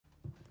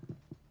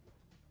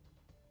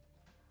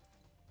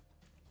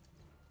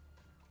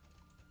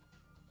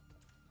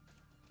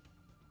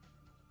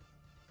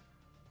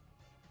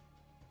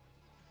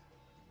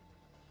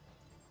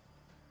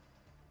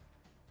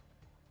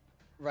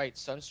Right,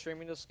 so I'm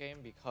streaming this game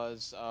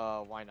because,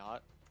 why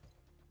not?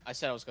 I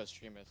said I was gonna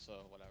stream it, so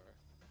whatever.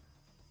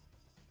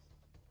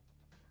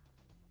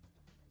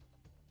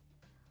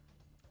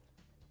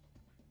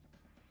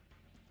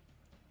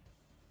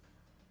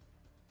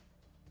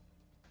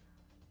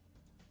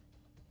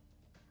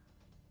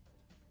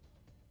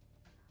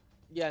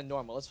 Yeah,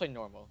 normal. Let's play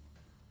normal.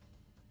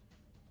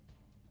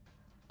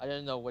 I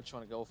didn't know which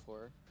one to go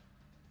for.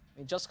 I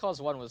mean, Just Cause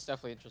 1 was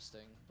definitely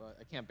interesting, but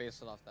I can't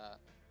base it off that.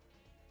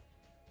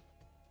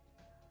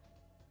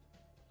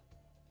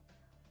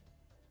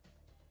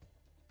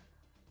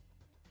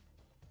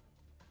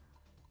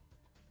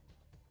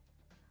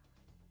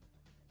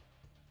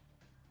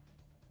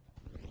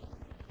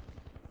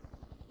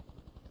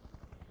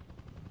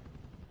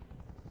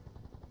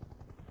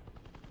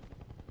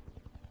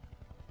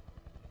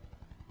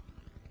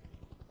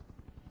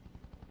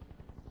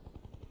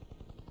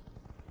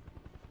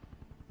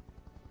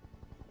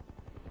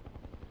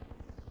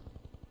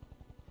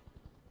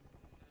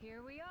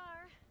 Here we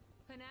are,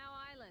 Panau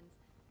Islands,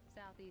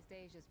 Southeast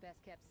Asia's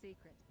best-kept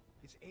secret.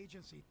 It's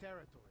agency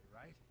territory,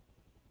 right?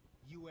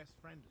 U.S.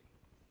 friendly.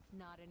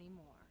 Not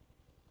anymore.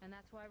 And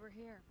that's why we're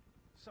here.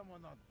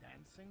 Someone not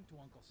dancing to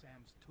Uncle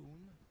Sam's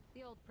tune?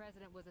 The old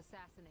president was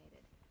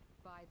assassinated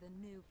by the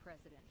new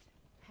president,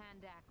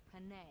 Pandak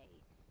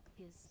Panay,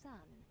 his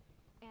son.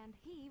 And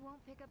he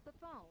won't pick up the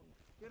phone.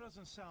 It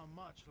doesn't sound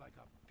much like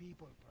a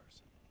people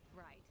person.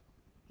 Right.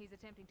 He's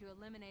attempting to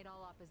eliminate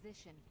all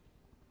opposition.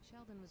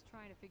 Sheldon was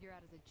trying to figure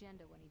out his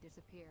agenda when he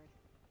disappeared.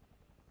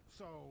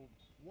 So,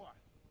 what?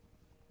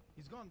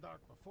 He's gone dark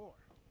before.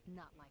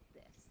 Not like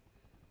this.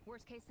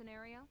 Worst case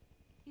scenario,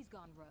 he's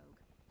gone rogue.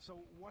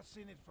 So, what's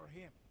in it for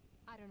him?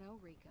 I don't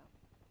know, Rico.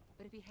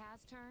 But if he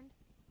has turned,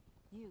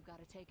 you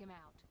gotta take him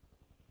out.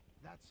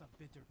 That's a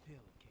bitter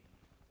pill, Kane.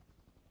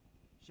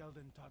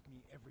 Sheldon taught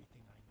me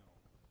everything I know.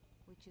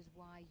 Which is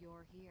why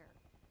you're here.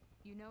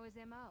 You know his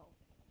M.O.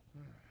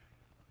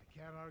 I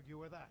can't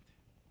argue with that.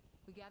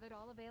 We gathered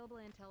all available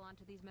intel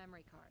onto these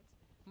memory cards.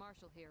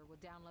 Marshall here will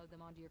download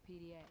them onto your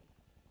PDA.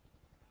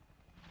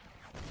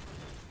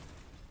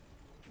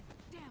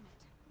 Damn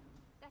it!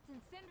 That's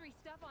incendiary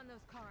stuff on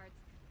those cards.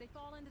 They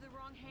fall into the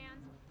wrong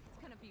hands.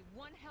 It's gonna be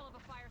one hell of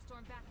a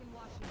firestorm back in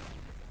Washington.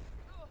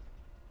 Ugh.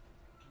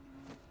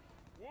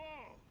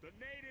 Whoa! The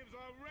natives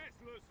are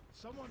restless!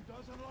 Someone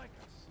doesn't like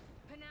us.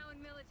 Panauan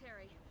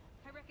military.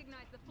 I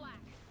recognize the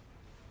flak.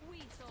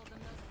 We sold them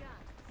those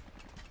guns.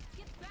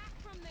 Get back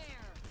from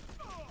there!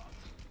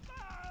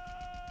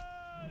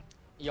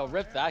 Yo,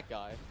 rip that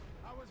guy.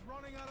 I was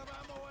running out of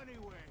ammo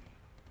anyway.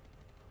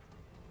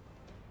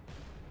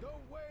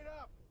 Don't wait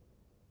up.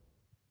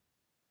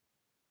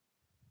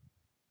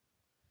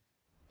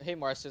 Hey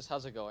Marcus,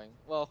 how's it going?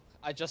 Well,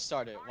 I just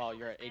started while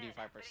you're at 85%. Still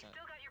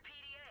got your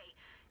PDA.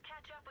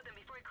 Catch up with him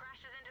before he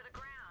crashes into the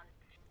ground.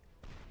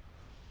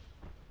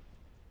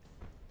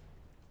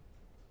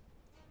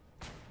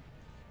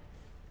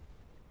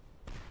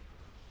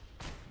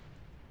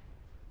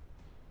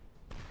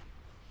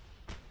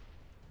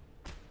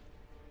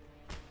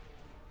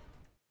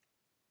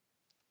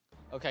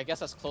 Okay, I guess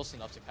that's close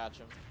enough to catch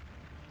him.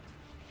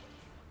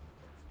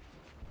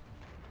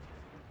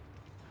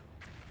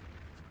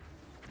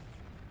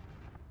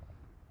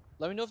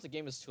 Let me know if the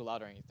game is too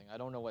loud or anything. I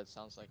don't know what it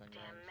sounds like on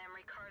your Damn end.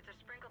 memory cards are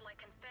sprinkled like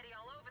confetti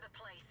all over the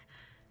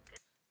place.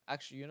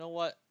 Actually, you know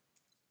what?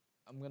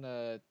 I'm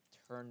gonna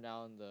turn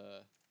down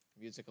the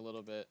music a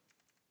little bit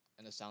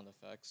and the sound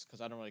effects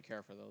because I don't really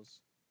care for those.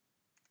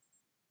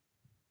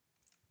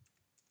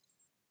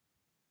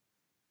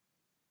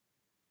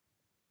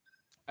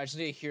 I just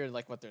need to hear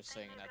like what they're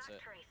saying and that's it.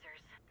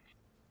 Tracers.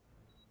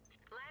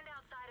 Land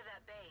outside of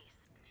that base.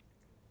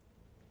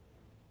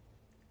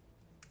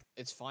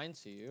 It's fine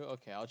to you.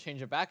 Okay, I'll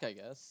change it back, I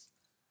guess.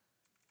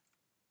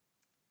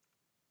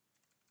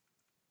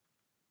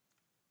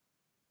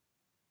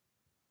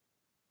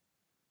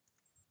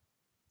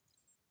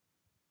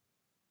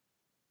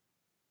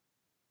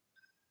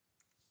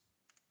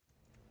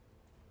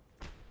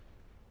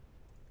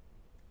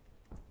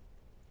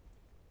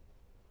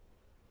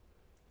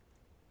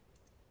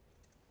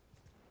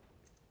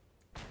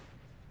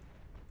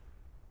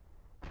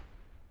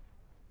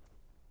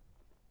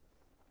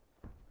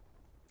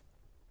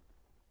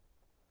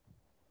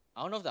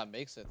 I don't know if that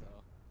makes it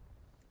though.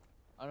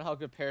 I don't know how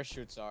good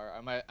parachutes are.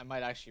 I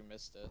might actually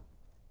missed it.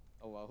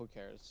 Oh well, who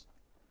cares?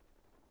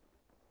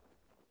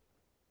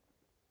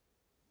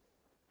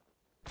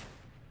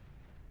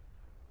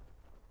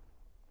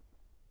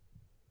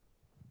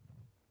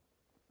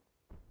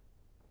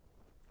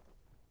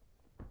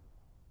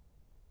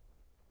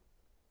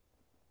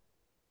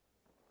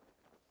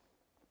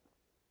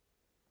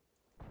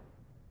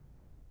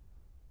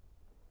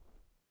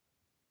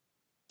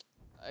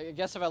 I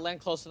guess if I land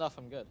close enough,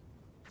 I'm good.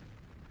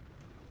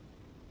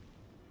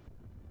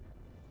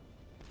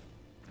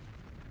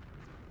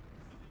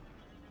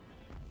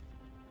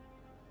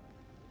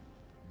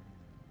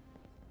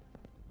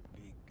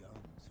 Big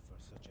guns for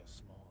such a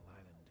small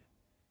island.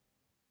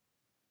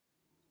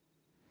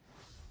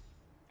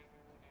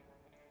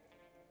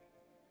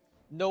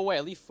 No way,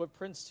 I leave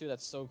footprints too.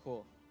 That's so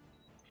cool.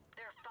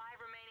 There are 5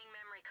 remaining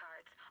memory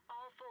cards,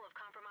 all full of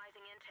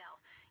compromising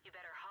intel. You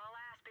better haul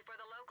ass before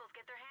the locals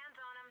get their hands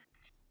on them.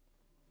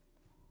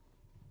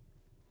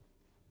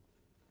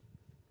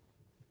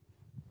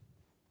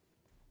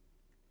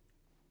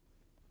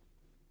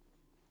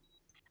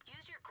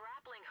 Use your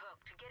grappling hook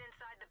to get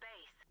inside the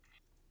base.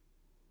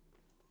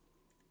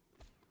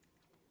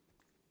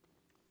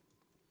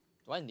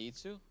 Do I need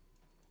to?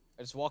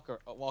 I just walk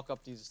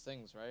up these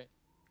things, right?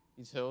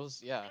 These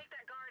hills? Yeah. Take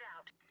that guard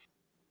out.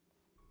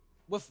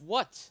 With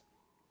what?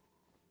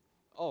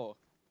 Oh.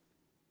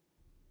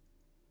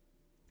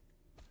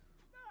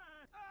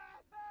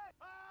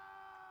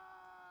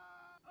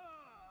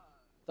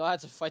 Thought I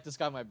had to fight this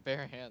guy with my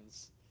bare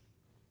hands.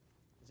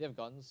 Does he have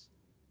guns?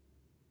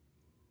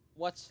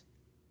 What?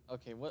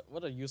 Okay,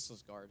 what a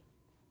useless guard.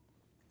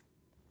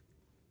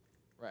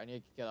 Right, I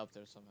need to get up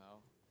there somehow.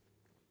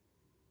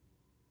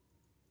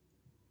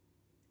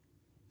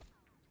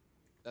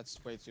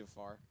 That's way too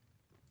far.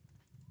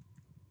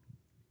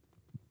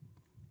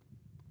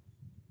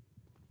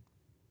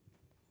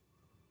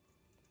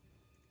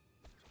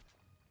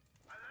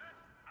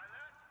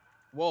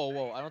 Whoa,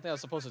 whoa, I don't think I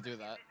was supposed to do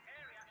that.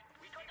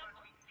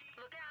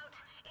 Look out!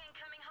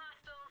 Incoming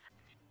hostiles!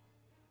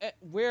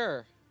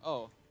 Where?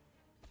 Oh.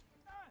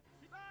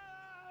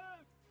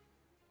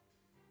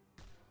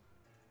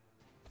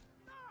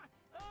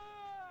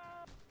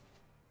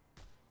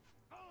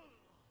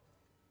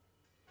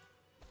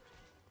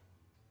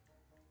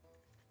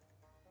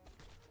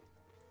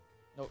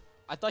 No,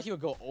 I thought he would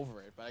go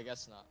over it, but I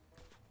guess not.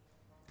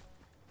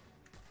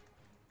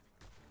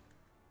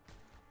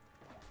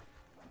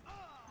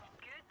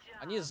 Good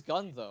job. I need his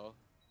gun, though.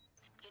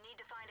 You need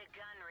to find a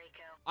gun,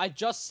 Rico. I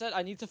just said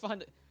I need to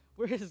find it.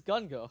 Where did his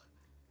gun go?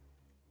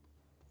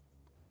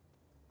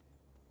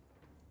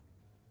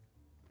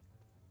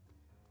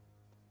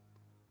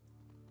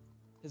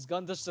 His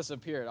gun just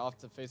disappeared off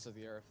the face of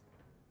the earth.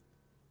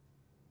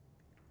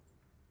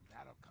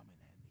 That'll come in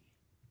handy.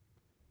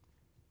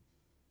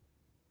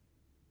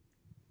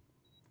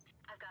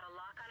 I've got a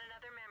lock on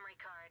another memory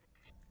card.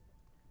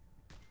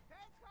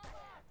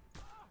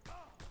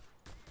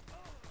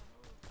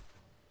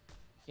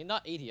 He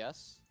not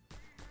ADS?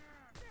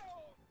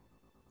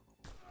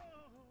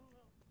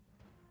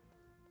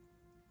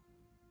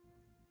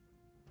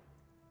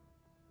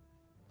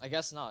 I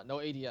guess not.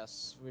 No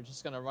ADS. We're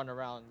just gonna run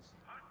around.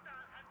 Hostile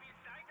have been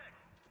sighted.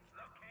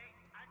 Locate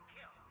and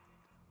kill.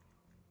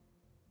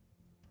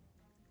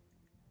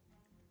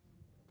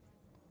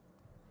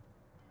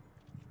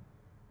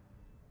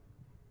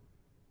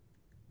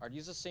 Are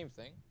these the same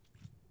thing?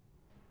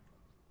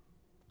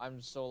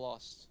 I'm so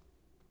lost.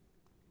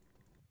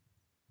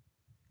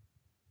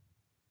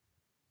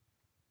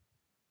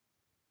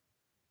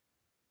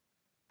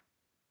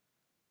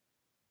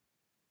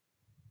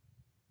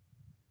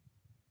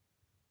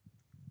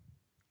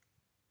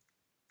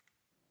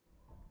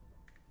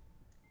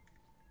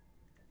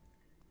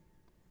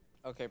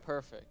 Okay,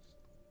 perfect.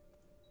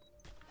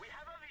 We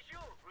have a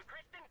visual.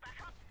 Requesting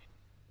backup.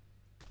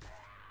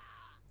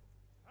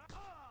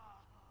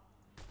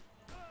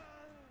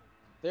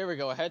 There we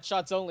go.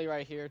 Headshots only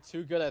right here.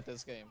 Too good at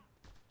this game.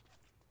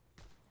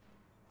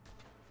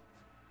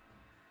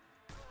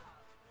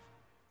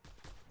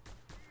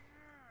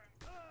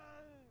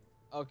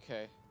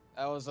 Okay,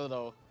 that was a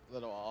little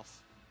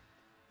off.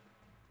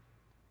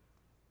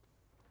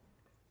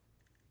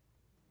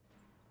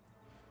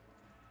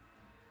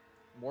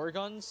 More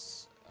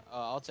guns?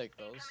 I'll take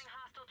those. Incoming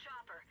hostile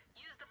chopper.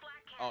 Use the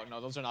black Oh cannon.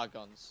 no, those are not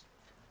guns.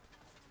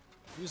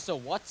 Use the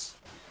what?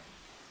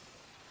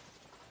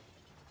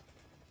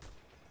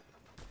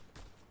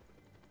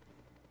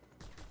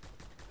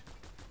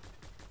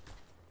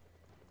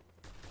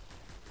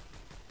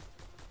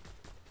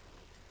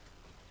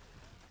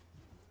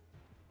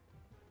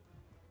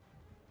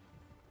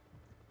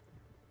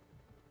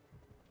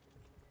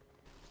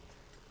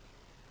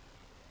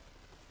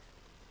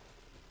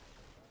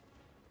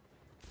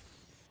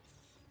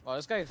 Wow,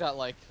 this guy's got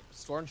like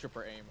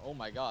stormtrooper aim. Oh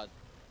my god.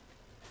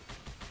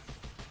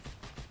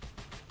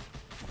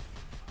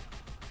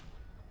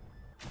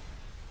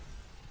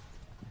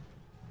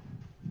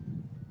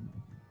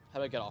 How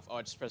do I get off? Oh,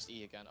 I just pressed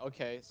E again.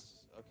 Okay,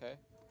 okay.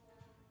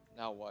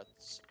 Now what?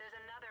 There's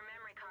another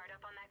memory card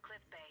up on that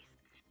cliff base.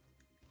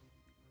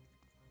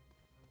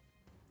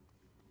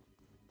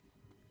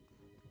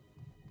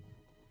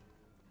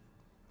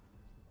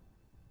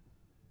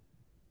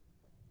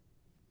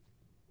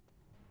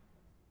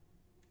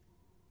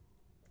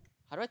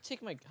 How do I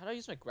take my? How do I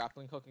use my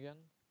grappling hook again?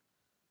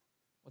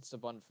 What's the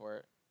button for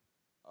it?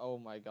 Oh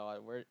my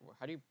god, where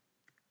how do you?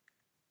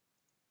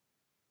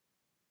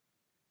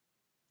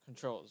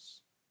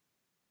 Controls.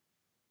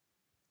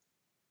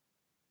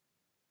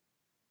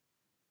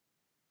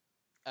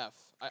 F.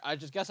 I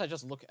just guess I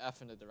just look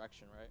F in the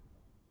direction, right?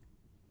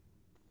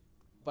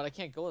 But I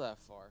can't go that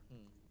far.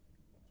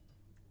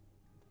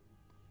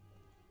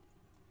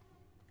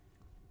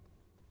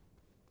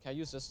 Can I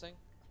use this thing?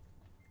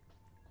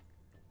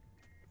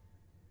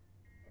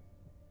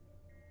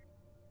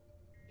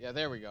 Yeah,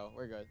 there we go.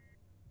 We're good.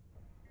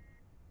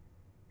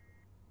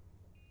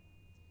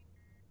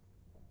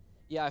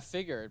 Yeah, I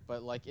figured,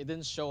 but like it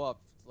didn't show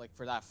up like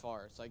for that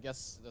far. So I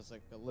guess there's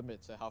like a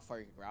limit to how far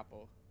you can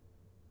grapple.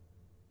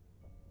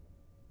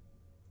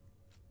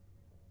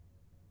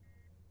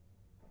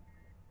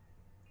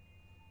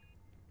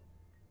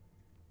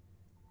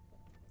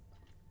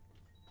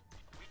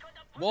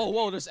 Whoa,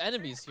 whoa, there's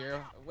enemies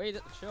here. Wait,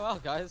 chill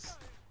out, guys.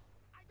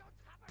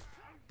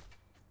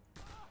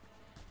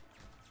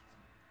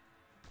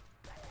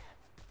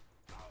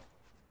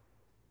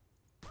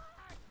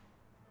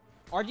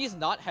 Are these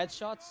not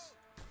headshots?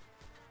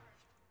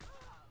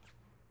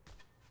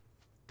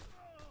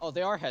 Oh,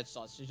 they are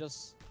headshots. You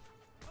just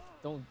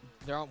don't.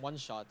 They aren't one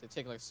shot. They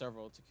take like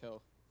several to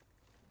kill.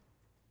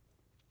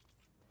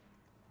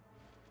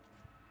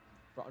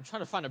 Bro, I'm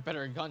trying to find a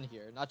better gun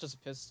here, not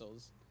just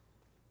pistols.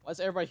 Why does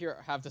everybody here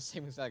have the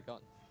same exact gun?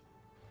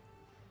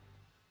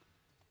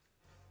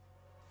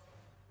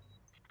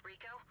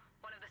 Rico,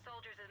 one of the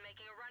soldiers is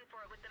making a run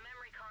for it with the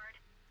memory card.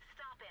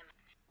 Stop him.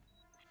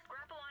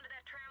 Grapple onto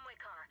that tramway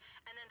car,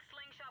 and then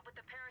slingshot with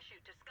the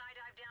parachute to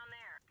skydive down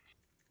there.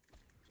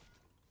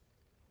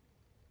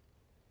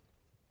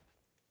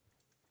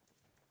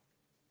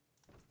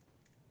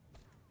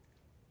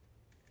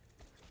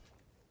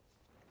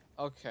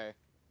 Okay.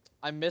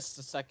 I missed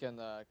the second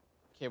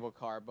cable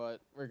car,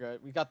 but we're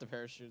good. We got the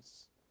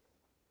parachutes.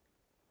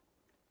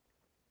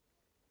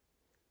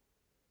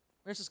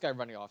 Where's this guy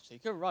running off to? He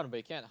could run, but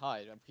he can't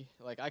hide.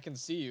 Like, I can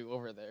see you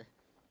over there.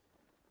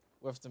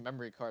 With the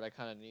memory card I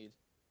kind of need.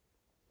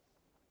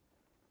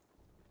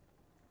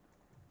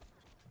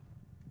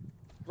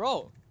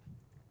 Bro!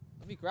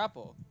 Let me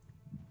grapple.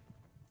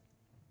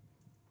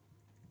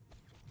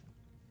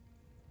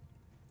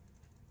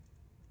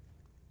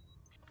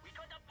 We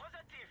got a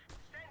positive.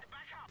 Send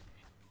backup.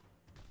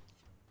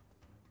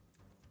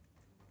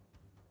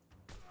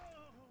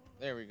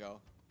 There we go.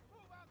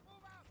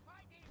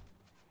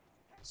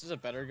 This is a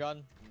better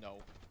gun? No.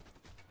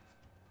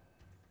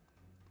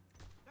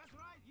 That's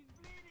right, he's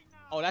bleeding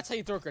now. Oh, that's how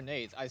you throw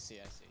grenades. I see,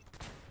 I see.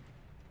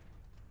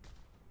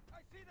 I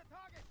see the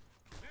target.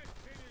 Let's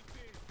finish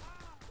this.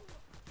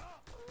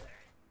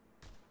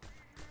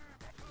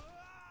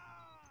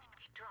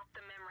 He dropped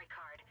the memory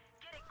card.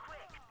 Get it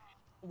quick.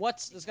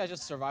 What? This guy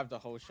just survived the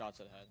whole shot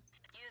to the head.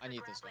 Use I the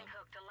need this grappling gun.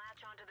 hook to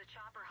latch onto the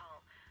chopper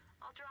hull.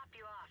 I'll drop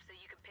you off so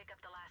you can pick up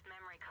the last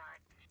memory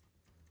card.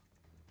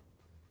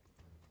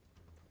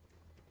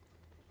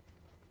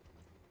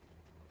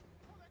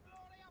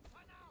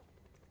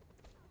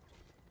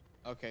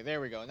 Okay, there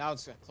we go. Now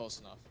it's close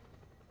enough.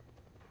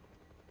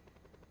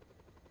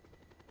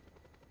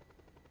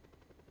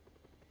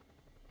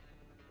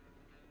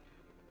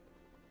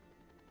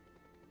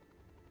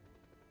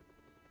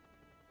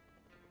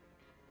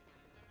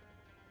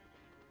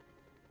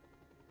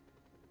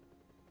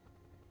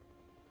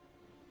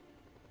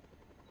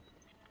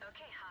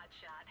 Okay,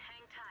 hotshot,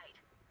 hang tight.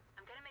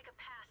 I'm gonna make a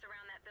pass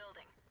around that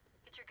building.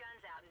 Get your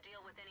guns out and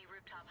deal with any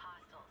rooftop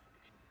hostiles.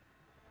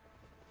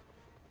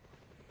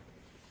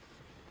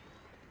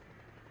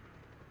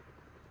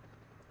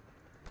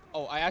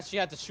 Oh, I actually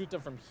had to shoot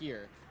them from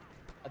here.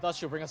 I thought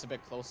she would bring us a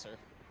bit closer.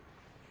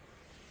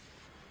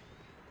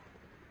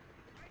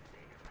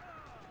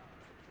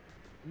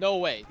 No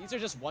way. These are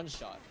just one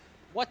shot.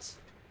 What?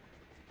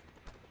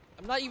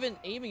 I'm not even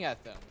aiming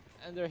at them,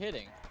 and they're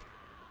hitting.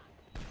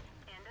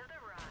 End of the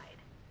ride.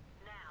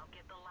 Now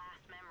get the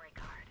last memory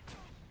card.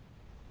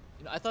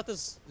 You know, I thought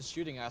the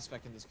shooting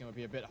aspect in this game would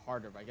be a bit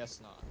harder, but I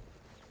guess not.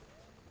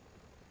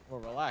 Well,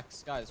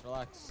 relax, guys,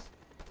 relax.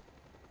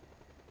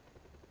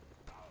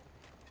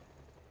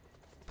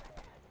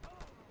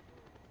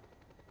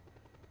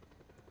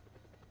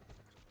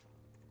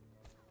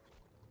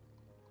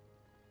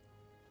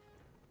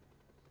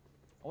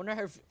 I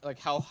wonder if, like,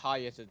 how high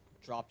you have to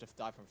drop to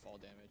die from fall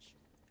damage.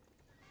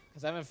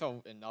 Because I haven't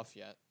felt enough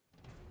yet.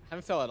 I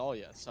haven't felt at all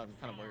yet, so I'm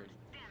kind of worried.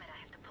 Damn it,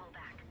 I have to pull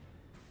back.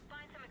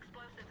 Find some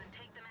explosives and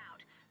take them out.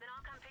 Then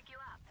I'll come pick you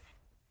up.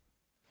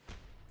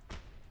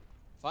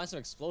 Find some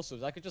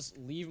explosives. I could just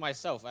leave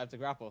myself. I have the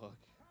grapple hook.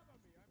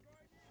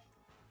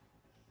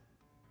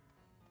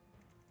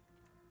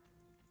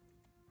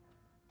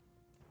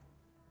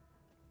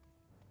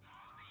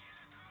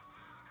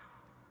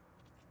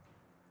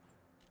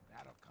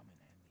 That'll come in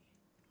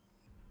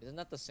handy. Isn't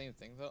that the same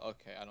thing, though?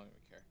 Okay, I don't even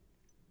care.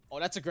 Oh,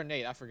 that's a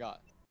grenade. I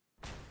forgot.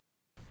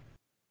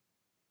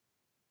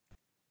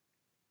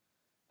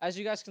 As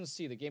you guys can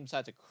see, the game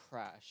decided to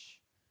crash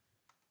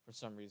for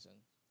some reason.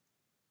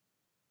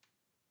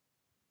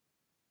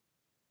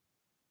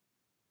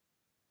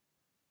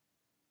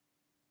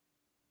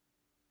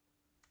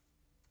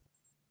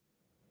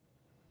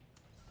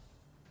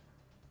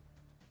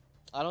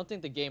 I don't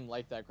think the game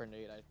liked that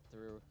grenade I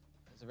threw.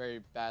 It's a very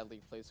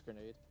badly placed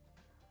grenade.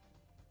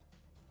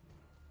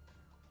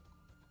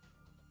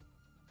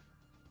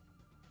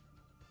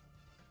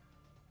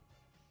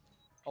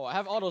 Oh, I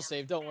have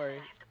autosave, don't worry. I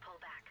have to pull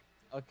back.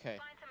 Okay.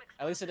 Find some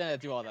At least I didn't have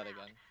to do all that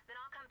explosives and again. take them out. Then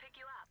I'll come pick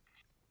you up.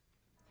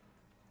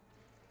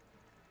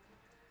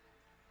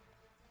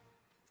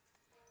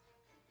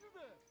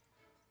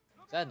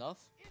 Is that enough?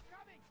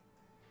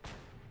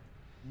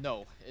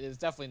 No, it is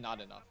definitely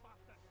not enough.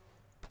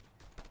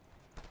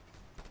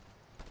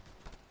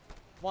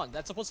 Come on,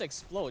 that's supposed to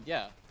explode,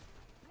 yeah.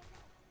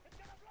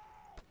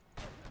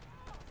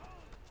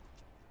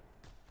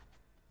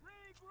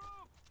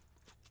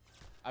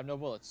 I have no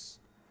bullets.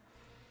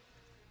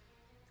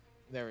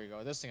 There we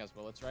go. This thing has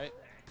bullets, right?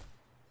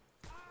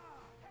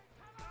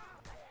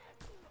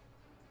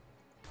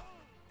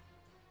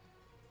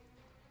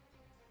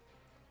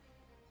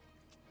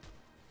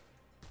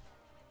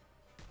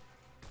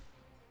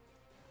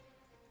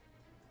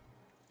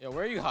 Yo,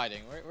 where are you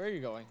hiding? Where are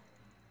you going?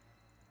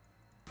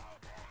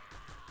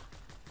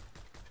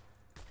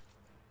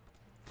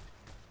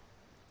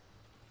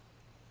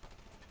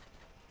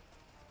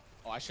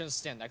 Oh, I shouldn't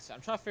stand next to it.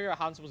 I'm trying to figure out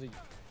how I'm supposed to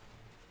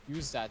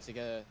use that to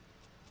get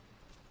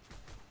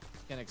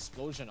an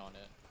explosion on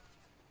it.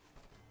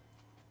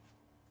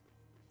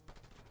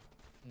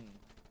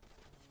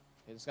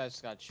 Okay, this guy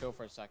just gotta chill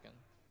for a second.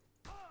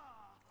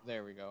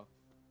 There we go.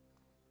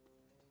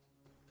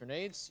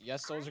 Grenades?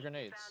 Yes, those are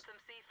grenades. Found some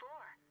C4.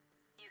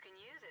 You can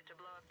use it to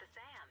blow up the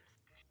SAMs.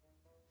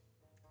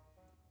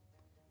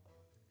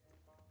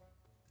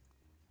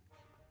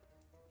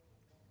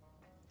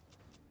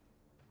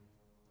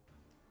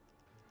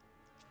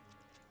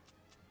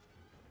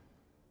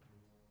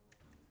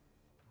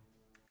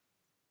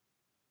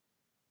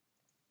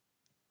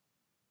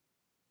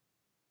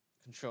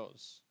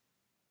 Controls.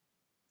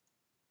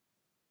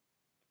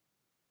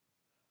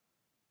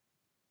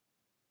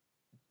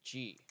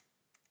 G.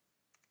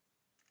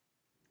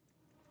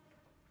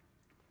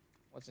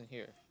 What's in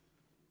here?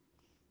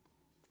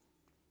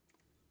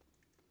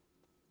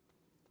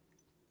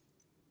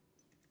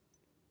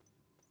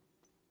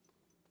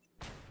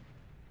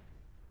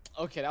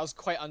 Okay, that was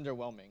quite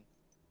underwhelming.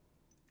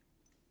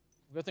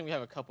 Good thing we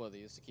have a couple of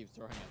these to keep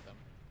throwing at them.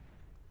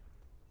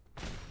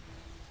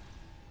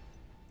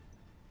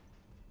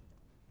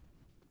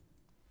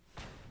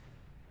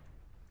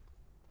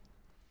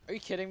 Are you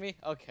kidding me?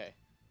 Okay,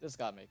 this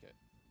gotta make it.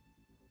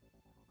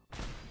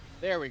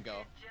 There we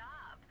go. Good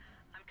job.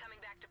 I'm coming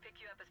back to pick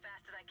you up as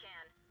fast as I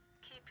can.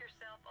 Keep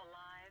yourself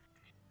alive.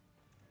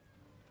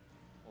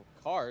 Well,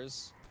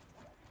 cars.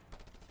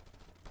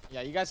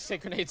 Yeah, you guys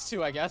take grenades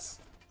too, I guess.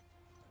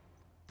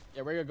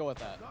 Yeah, we're gonna go with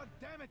that. God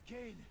damn it,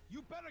 Kane!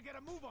 You better get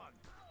a move on.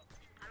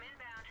 I'm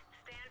inbound.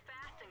 Stand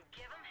fast and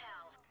give them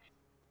hell.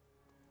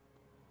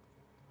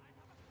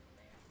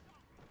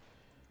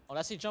 Oh,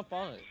 that's he jump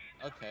on it.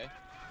 Okay.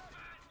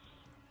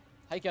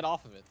 How you get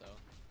off of it though?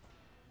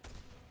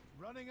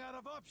 Running out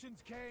of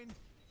options, Kane.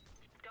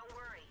 Don't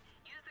worry.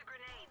 Use the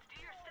grenades.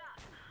 Do your stuff.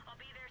 I'll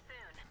be there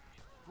soon.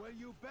 Well,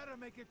 you better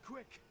make it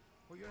quick,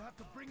 or you'll have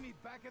to bring me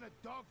back in a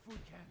dog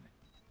food can.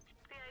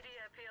 The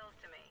idea appeals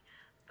to me,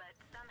 but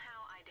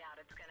somehow I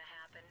doubt it's gonna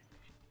happen.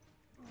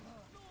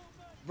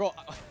 Bro,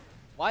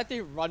 why'd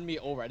they run me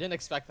over? I didn't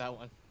expect that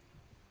one.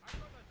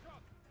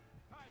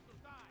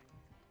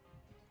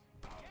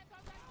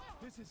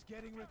 This is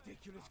getting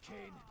ridiculous,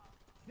 Kane.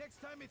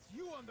 Next time it's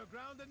you on the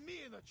ground and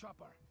me in the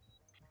chopper.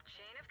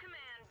 Chain of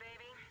command,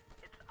 baby.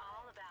 It's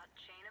all about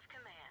chain of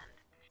command.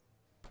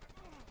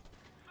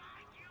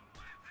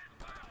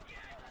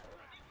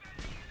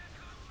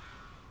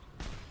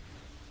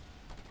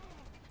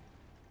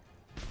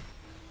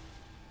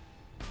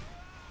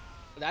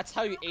 That's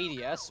how you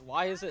ADS?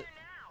 Why is it?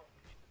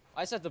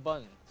 I set the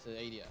button to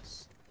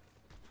ADS.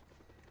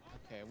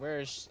 Okay,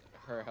 where's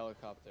her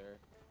helicopter?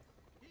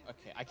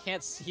 Okay, I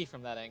can't see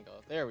from that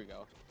angle. There we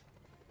go.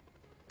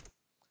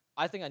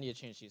 I think I need to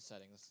change these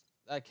settings.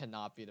 That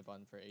cannot be the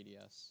button for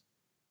ADS.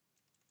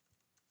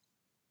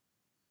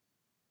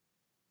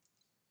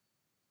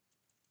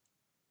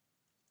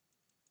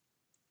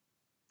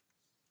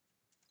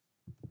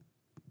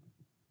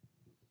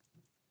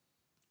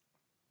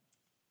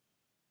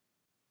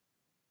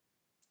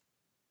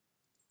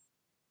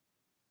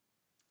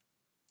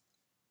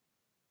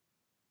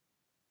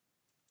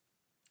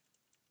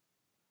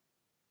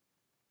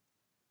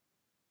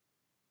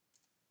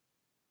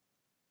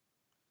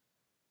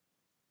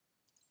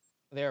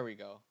 There we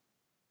go.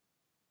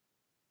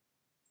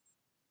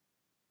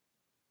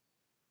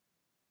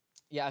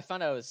 Yeah, I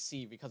found out it was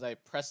C because I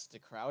pressed to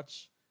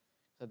crouch.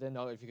 I didn't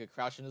know if you could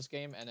crouch in this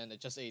game, and then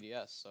it just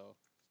ADS, so.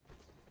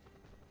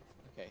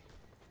 Okay.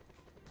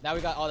 Now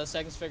we got all the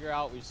settings figured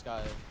out, we just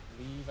gotta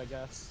leave, I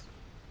guess.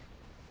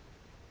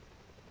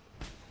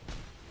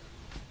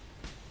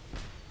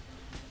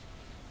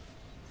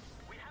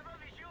 We have a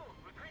visual.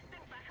 Requesting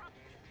backup.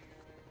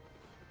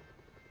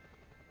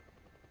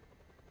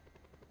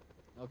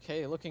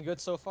 Okay, looking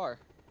good so far.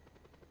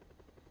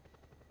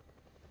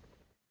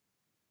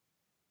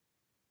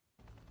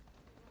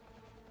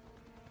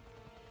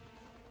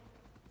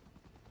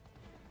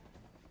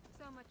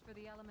 So much for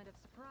the element of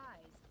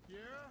surprise. Yeah?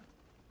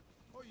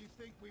 Oh, you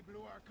think we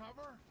blew our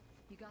cover?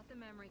 You got the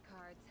memory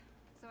cards,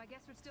 so I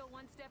guess we're still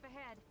one step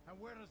ahead. And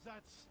where does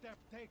that step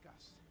take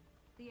us?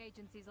 The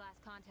agency's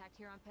last contact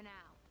here on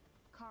Panau,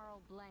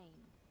 Carl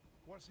Blaine.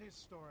 What's his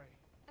story?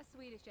 A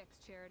Swedish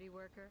ex-charity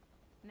worker,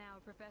 now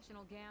a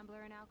professional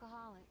gambler and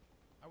alcoholic.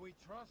 Are we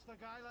trust a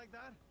guy like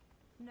that?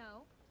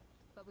 No,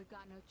 but we've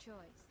got no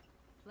choice.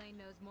 Blaine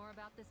knows more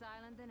about this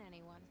island than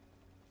anyone.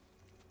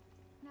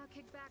 Now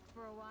kick back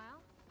for a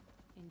while.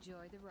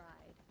 Enjoy the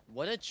ride.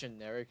 What a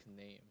generic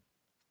name.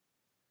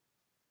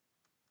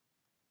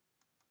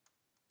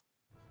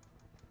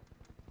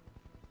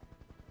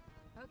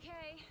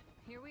 Okay,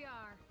 here we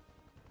are.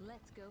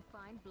 Let's go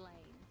find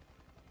Blaine.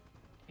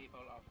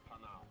 People of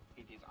Panau,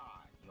 it is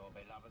I, your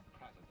beloved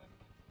president.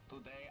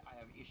 Today I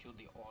have issued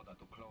the order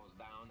to close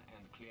down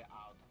and clear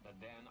out the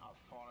den of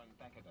foreign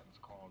decadents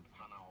called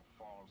Panau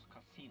Falls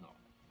Casino.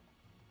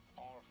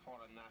 All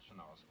foreign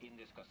nationals in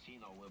this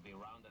casino will be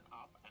rounded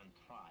up and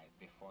tried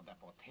before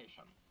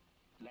deportation.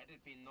 Let it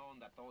be known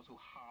that those who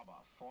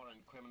harbor foreign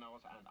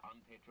criminals and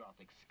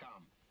unpatriotic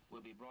scum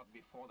will be brought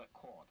before the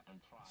court and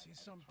tried. I've seen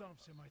some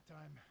dumps in my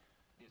time.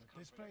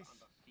 This place?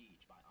 Under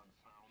siege by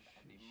unsound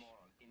and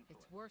immoral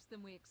influence. It's worse than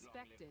we Long live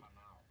expected.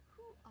 Panau.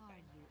 Who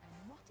are you and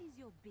what is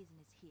your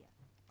business here?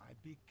 I'd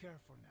be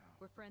careful now.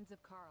 We're friends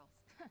of Carl's.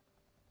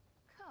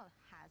 Carl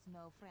has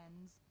no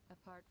friends.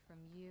 Apart from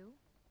you,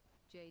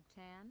 Jade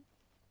Tan,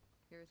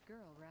 you're his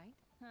girl, right?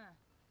 Huh.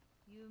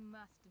 You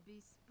must be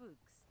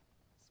Spooks.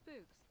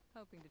 Spooks,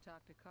 hoping to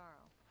talk to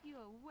Carl.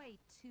 You're way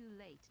too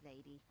late,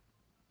 lady.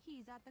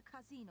 He's at the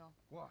casino.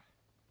 What?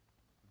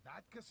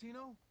 That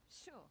casino?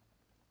 Sure.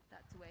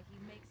 That's where he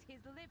makes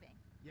his living.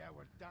 Yeah,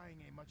 we're dying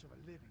ain't much of a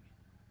living.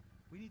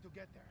 We need to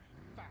get there.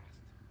 Fast.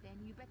 Then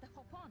you better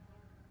hop on.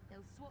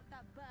 They'll swat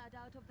that bird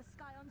out of the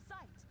sky on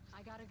sight.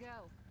 I gotta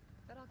go,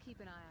 but I'll keep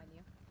an eye on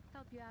you.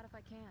 Help you out if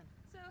I can.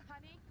 So,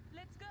 honey,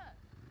 let's go.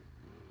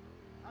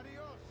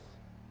 Adios!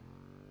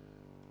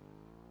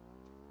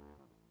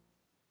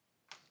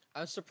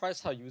 I'm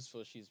surprised how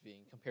useful she's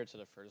being compared to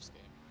the first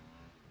game.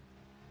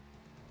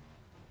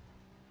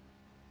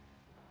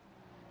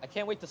 I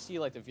can't wait to see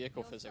like the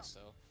vehicle You'll physics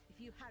stop. though. If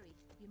you hurry,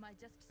 you might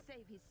just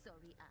save his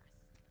sorry ass.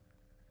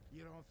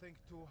 You don't think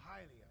too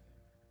highly of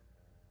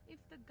him.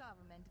 If the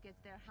government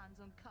gets their hands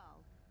on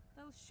Carl,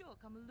 they'll sure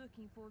come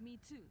looking for me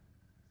too.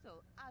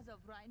 So, as of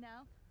right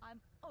now, I'm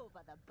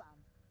over the bum.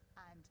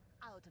 And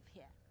out of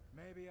here.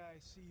 Maybe I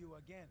see you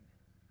again.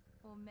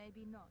 Or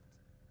maybe not.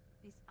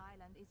 This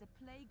island is a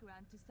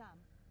playground to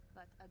some,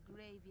 but a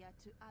graveyard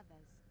to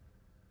others.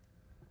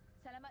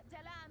 Salamat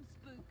jalam,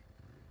 Spook!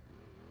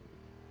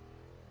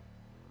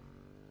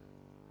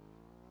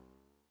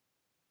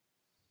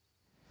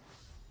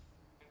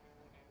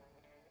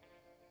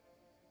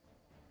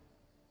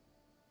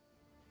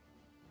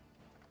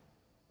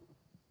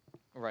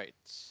 Right.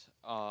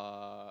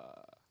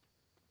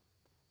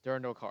 There are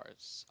no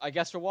cars. I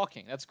guess we're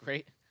walking. That's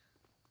great.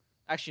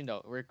 Actually,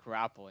 no. We're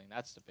grappling.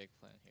 That's the big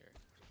plan here.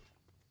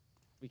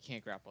 We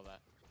can't grapple that.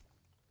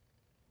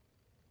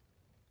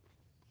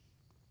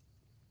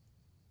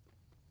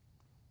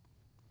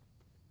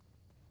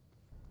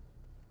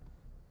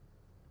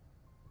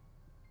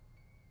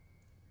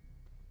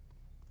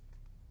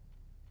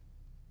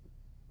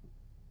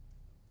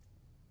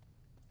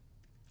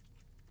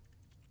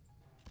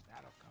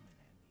 That'll come in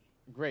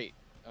handy. Great.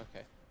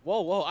 Okay.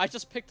 Whoa, whoa. I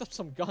just picked up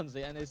some guns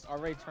and it's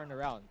already turned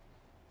around.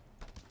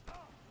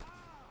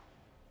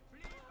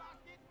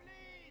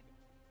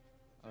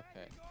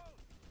 Okay.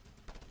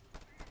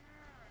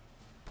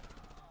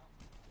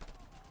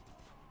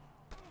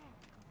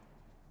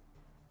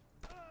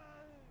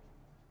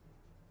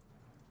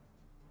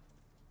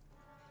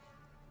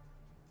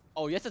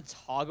 Oh, you have to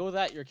toggle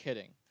that? You're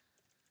kidding.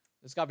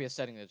 There's gotta be a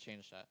setting to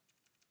change that.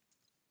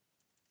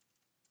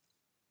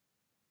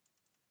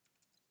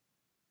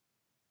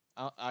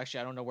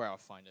 Actually, I don't know where I'll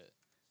find it.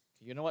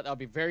 You know what? That'll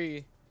be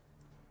very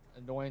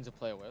annoying to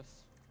play with.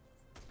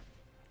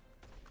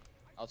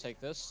 I'll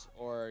take this,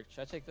 or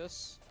should I take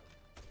this?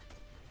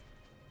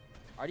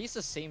 Are these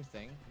the same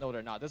thing? No,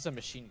 they're not. This is a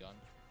machine gun.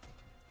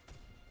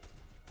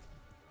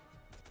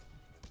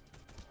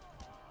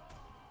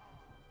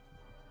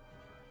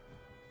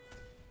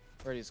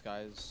 Where are these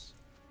guys?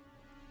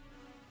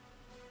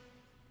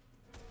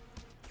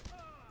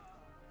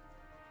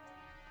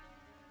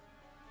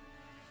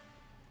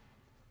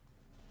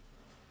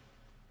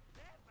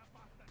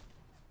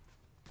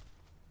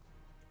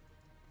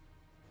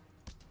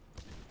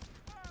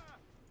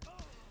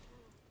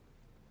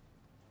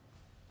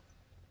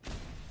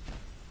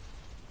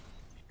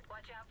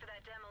 Watch out for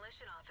that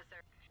demolition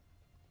officer.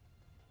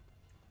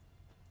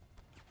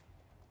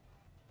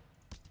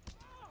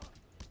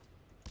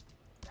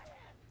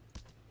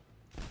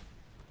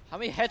 How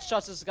many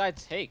headshots does this guy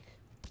take?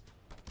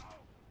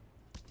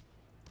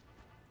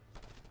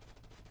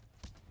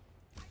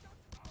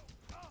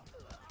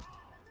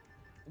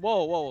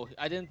 Whoa, whoa.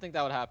 I didn't think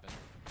that would happen.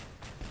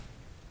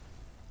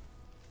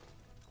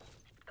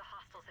 The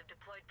hostiles have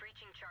deployed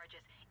breaching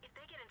charges. If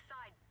they get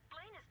inside,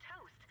 Blaine is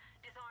toast.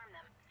 Disarm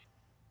them.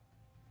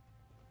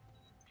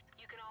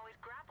 You can always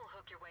grapple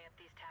hook your way up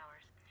these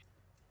towers.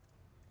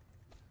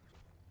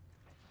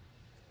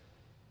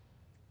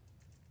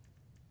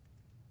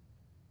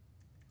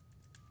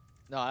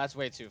 No, that's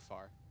way too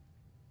far.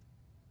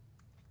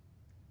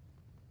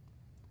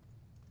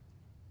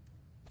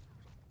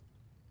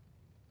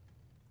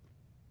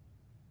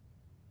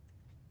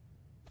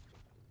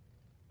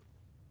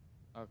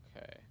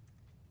 Okay.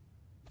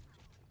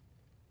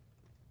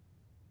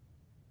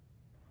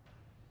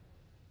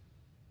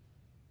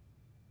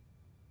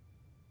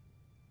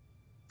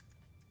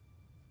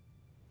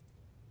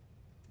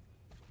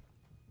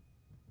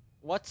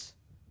 What?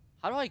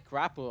 How do I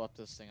grapple up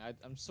this thing?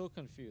 I'm so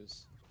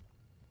confused.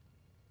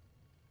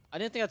 I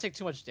didn't think I'd take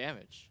too much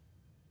damage.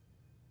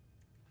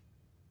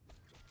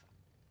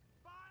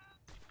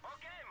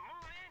 Okay,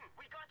 move in.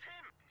 We got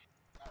him.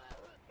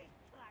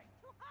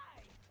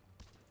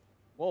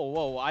 Whoa,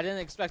 whoa, I didn't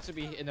expect to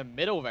be in the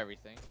middle of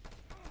everything.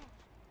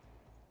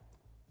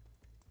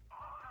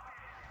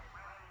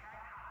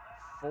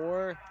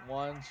 Four,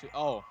 one, two.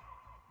 Oh.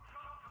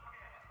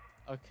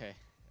 Okay.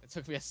 It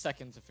took me a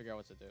second to figure out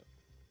what to do.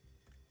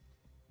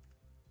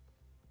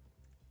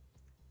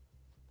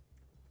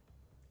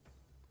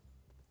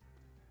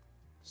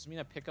 Does it mean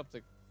I pick up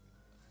the...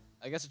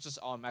 I guess it just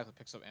automatically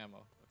picks up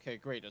ammo. Okay,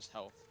 great, there's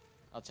health.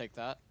 I'll take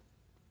that.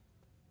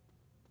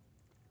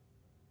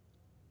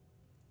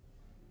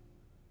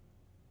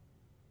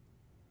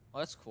 Oh,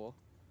 that's cool.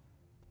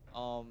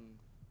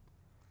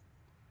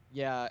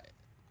 Yeah,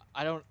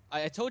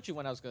 I told you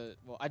when I was gonna...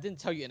 Well, I didn't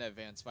tell you in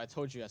advance, but I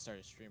told you I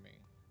started streaming.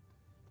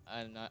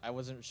 And I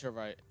wasn't sure if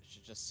I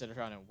should just sit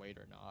around and wait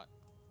or not.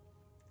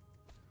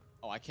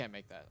 Oh, I can't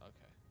make that. Okay.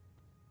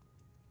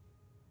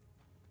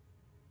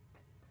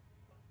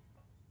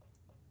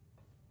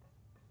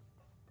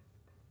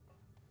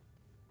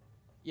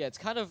 Yeah, it's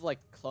kind of like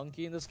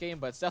clunky in this game,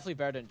 but it's definitely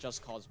better than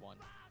Just Cause 1.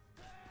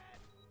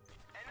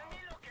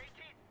 Enemy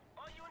located.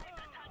 All units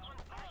attack on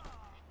sight.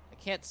 I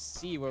can't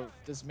see where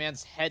this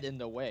man's head in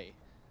the way.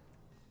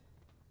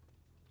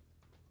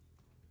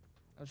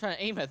 I'm trying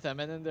to aim at them,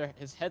 and then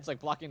his head's like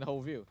blocking the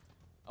whole view.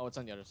 Oh, it's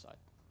on the other side.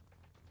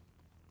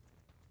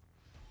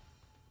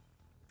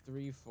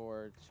 3,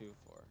 4, 2,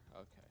 4.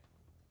 Okay.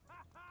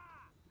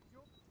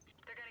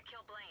 They're gonna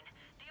kill Blaine.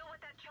 Deal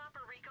with that chopper,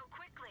 Rico,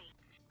 quickly.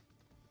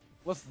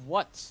 With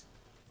what?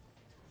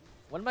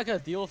 What am I gonna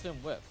deal with him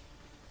with?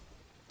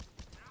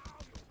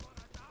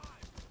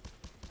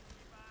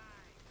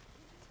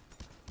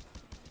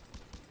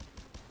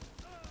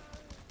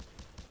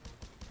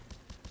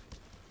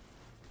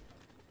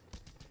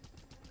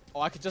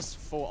 Oh, I could just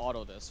full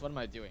auto this. What am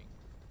I doing?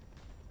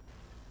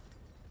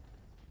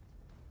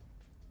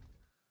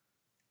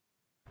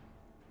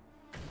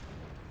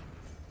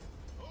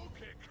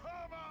 Okay,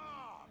 come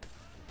on.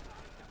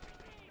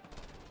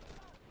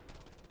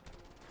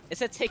 It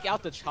said take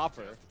out the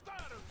chopper.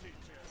 That'll teach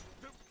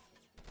you.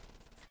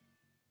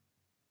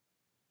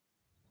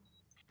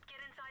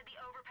 Get inside the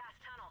overpass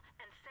tunnel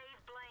and save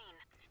Blaine.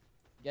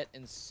 Get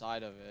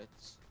inside of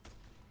it.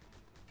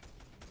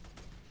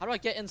 How do I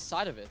get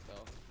inside of it,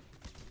 though?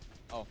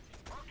 Oh.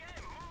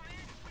 Okay, move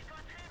in. We got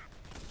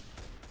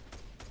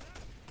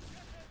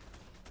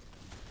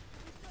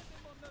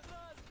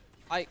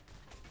him.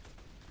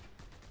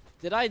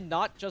 Did I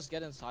not just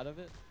get inside of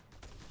it?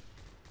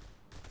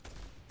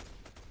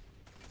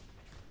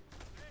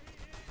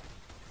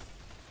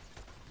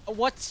 Oh,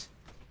 what?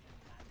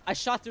 I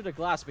shot through the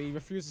glass, but he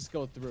refuses to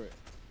go through it.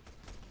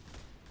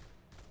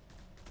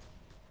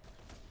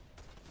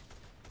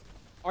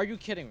 Are you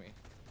kidding me?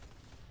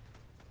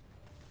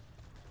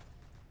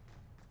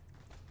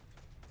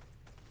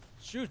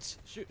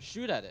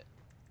 Shoot at it.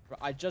 Bro,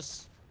 I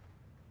just...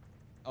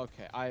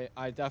 Okay,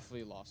 I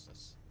definitely lost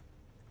this.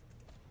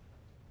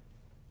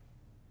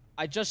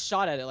 I just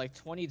shot at it like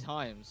 20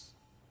 times.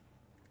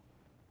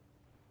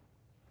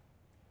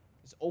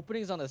 There's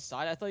openings on the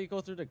side? I thought you go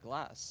through the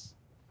glass.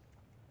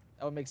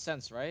 That would make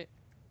sense, right?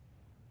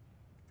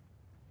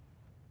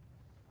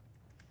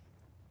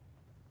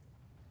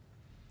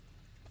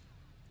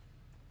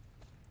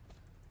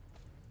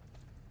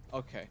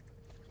 Okay.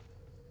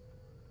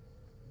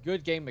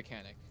 Good game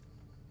mechanic.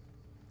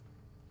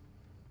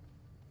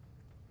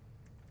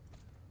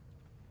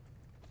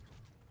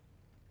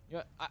 You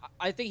know,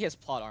 I think he has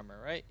plot armor,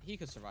 right? He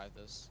could survive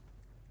this.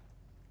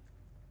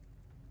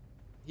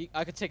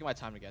 I could take my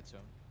time to get to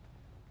him.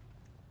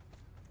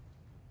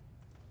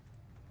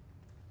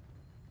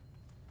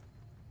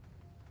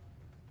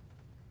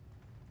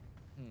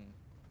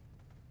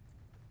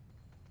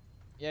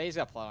 Yeah, he's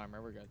got plot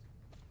armor. We're good.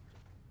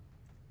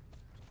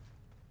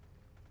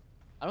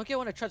 I don't get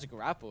when I tried to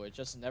grapple, it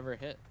just never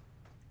hit.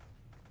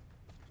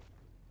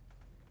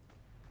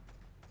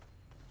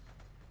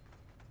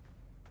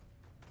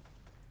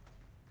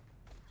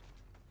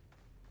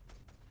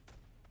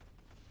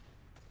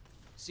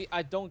 See,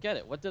 I don't get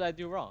it. What did I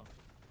do wrong?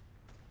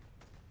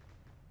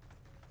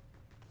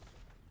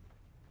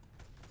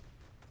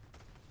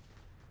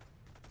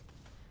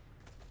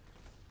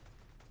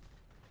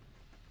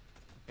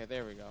 Okay,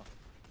 there we go.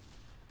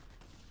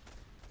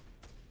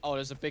 Oh,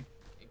 there's a big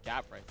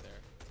gap right there.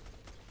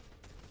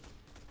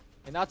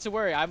 And not to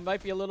worry, I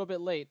might be a little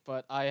bit late,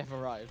 but I have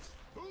arrived.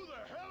 Who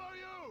the hell are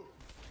you?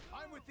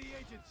 I'm with the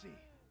agency.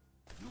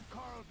 You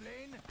Carl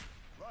Blaine?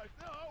 Right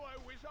now, I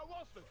wish I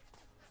wasn't.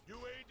 You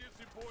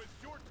agency boys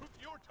sure took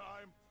your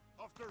time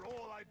after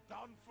all I'd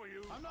done for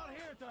you. I'm not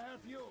here to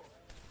help you.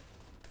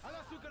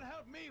 Unless you can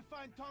help me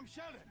find Tom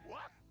Sheldon.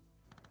 What?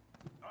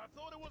 I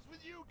thought it was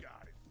with you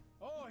guys.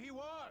 Oh, he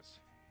was.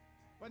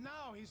 But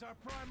now he's our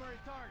primary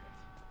target.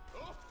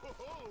 Oh, ho,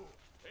 ho.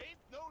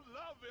 Ain't no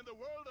love in the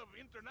world of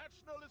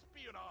international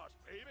espionage,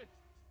 baby.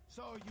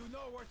 So you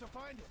know where to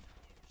find him?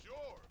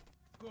 Sure.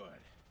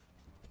 Good.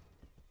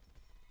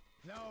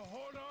 Now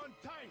hold on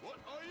tight. What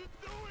are you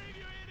doing,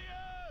 you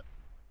idiot?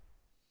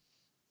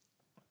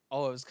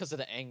 Oh, it was because of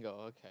the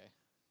angle. Okay.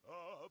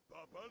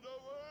 Up and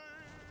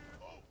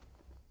away. Oh.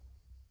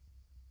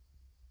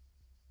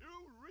 You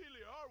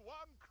really are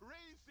one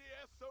crazy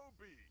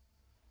SOB.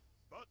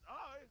 But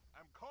I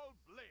am called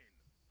Blaine,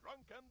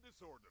 drunk and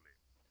disorderly.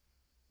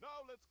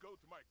 Now let's go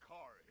to my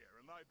car here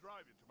and I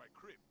drive you to my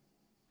crib.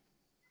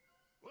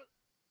 What?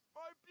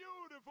 My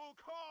beautiful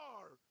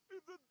car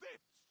in the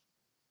ditch.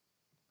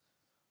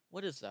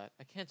 What is that?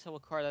 I can't tell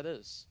what car that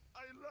is.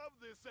 I love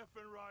this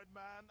effing ride,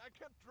 man. I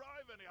can't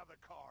drive any other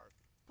car.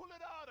 Pull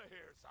it out of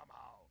here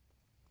somehow.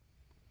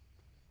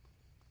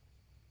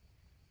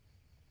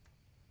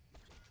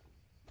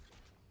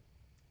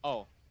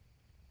 Oh.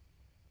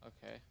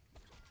 Okay.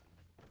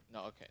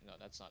 No, okay. No,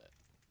 that's not it.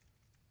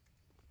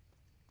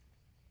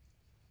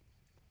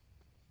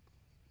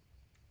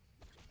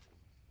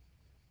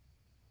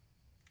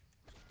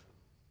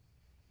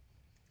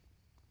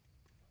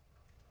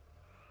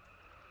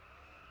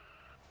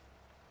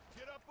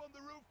 Get up on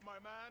the roof, my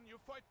man. You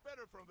fight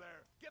better from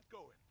there. Get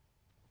going.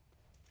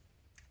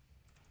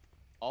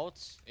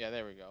 Alt? Yeah,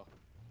 there we go.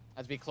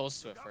 Have to be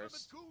close to it Government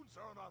first. goons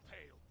are on our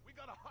tail. We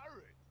gotta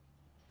hurry.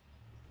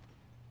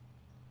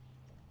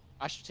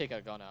 I should take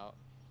a gun out.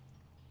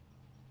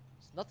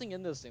 There's nothing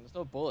in this thing. There's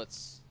no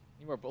bullets.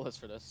 Need more bullets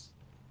for this.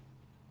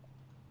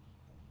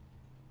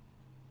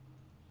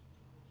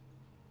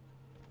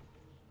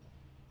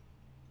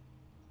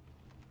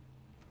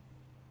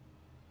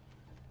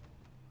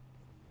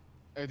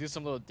 Or do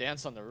some little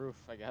dance on the roof,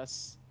 I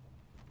guess.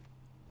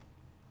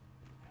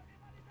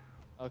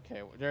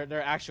 Okay,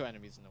 they're actual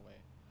enemies in a way.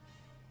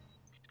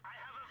 I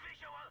have a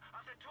visual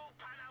of the two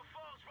Panau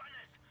Falls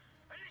runners.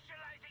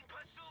 Initializing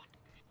pursuit.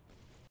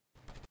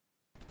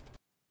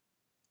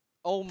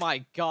 Oh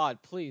my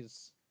god,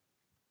 please.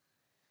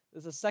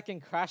 There's a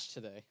second crash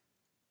today.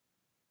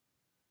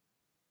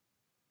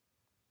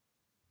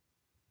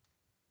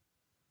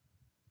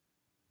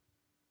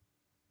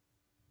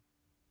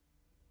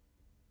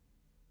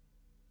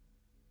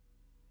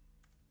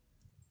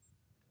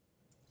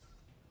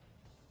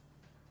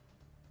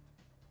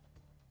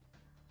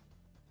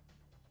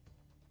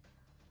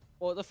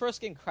 Well, the first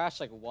game crashed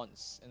like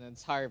once in an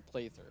entire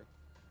playthrough.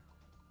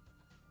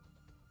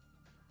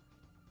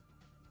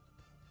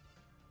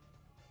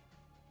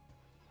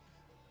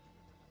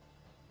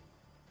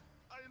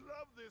 I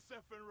love this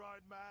effing ride,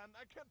 man.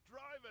 I can't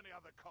drive any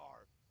other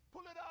car.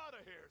 Pull it out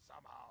of here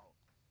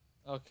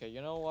somehow. Okay,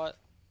 you know what?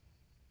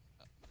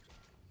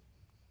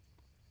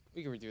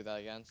 We can redo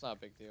that again. It's not a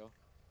big deal.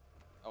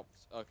 Oh,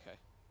 okay.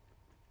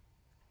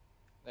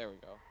 There we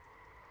go.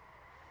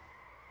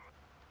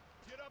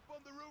 Get up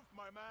on the roof,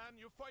 my man.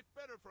 You fight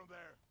better from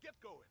there. Get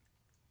going.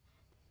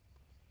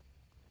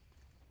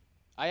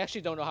 I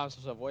actually don't know how I'm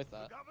supposed to avoid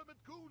that. The government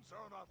goons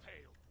are on our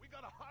tail. We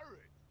gotta hurry.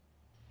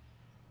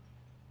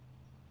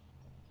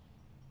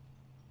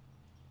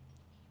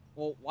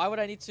 Well, why would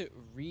I need to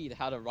read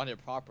how to run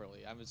it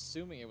properly? I'm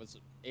assuming it was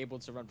able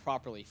to run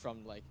properly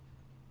from like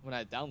when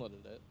I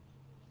downloaded it.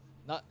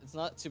 It's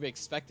not to be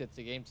expected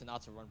the game to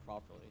not to run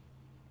properly.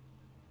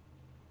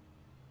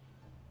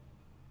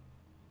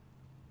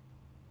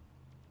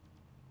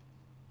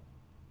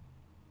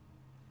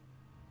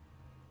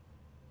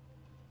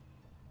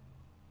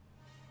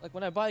 Like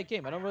when I buy a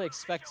game, I don't really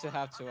expect to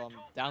have to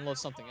download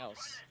something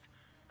else.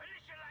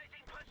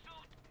 Initializing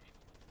pursuit.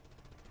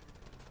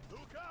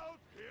 Look out!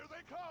 Here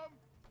they come!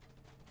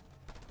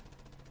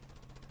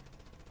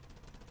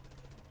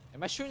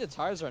 Am I shooting the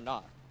tires or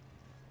not?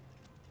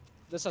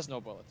 This has no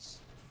bullets.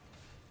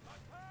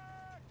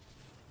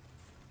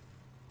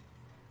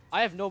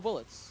 I have no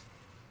bullets.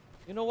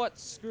 You know what?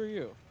 Screw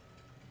you.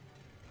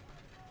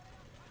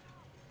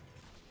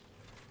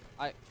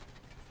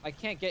 I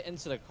can't get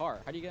into the car.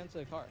 How do you get into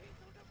the car?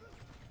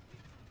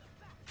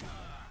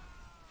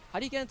 How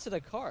do you get into the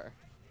car?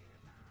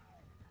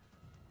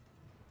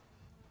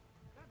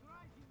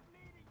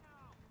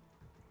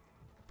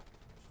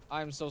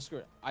 I'm so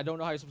screwed. I don't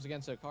know how you're supposed to get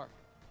into the car.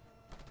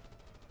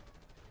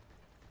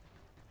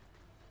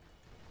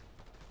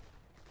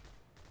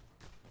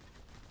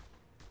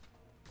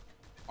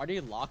 Are they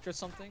locked or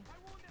something?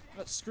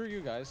 No, screw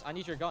you guys. I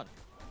need your gun.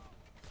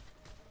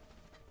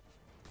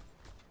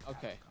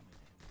 Okay.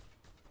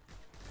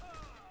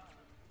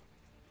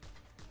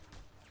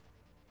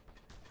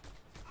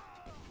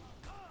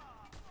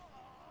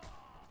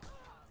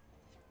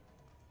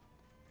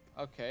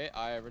 Okay,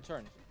 I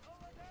returned.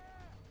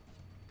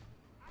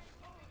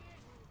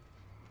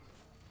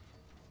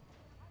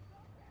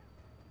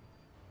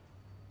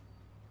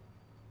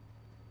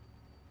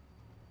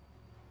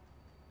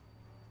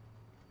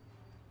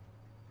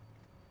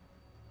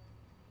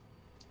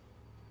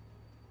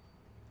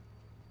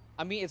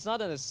 I mean, it's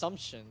not an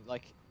assumption.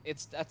 Like,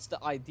 that's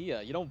the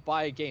idea. You don't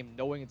buy a game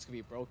knowing it's gonna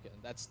be broken.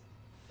 That's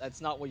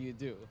not what you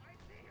do.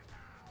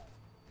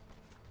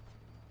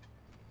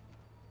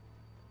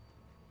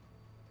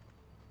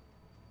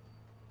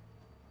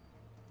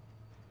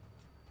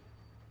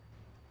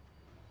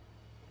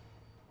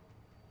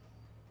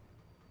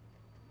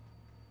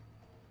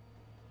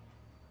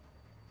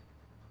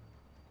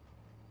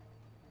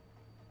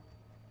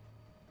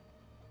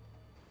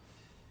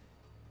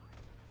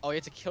 Oh, you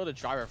have to kill the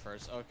driver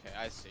first. Okay,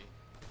 I see.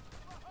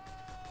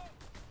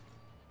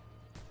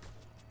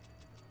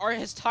 Are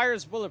his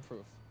tires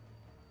bulletproof?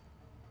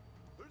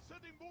 They're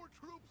sending more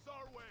troops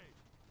our way.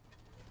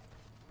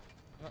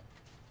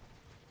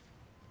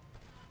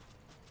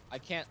 I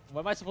can't. What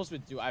am I supposed to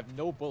do? I have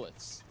no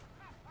bullets.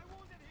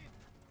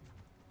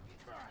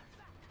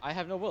 I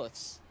have no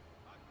bullets.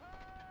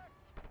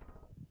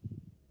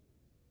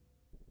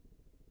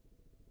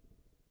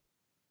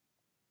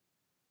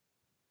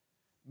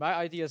 My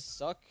ideas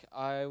suck.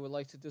 I would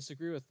like to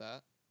disagree with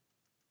that.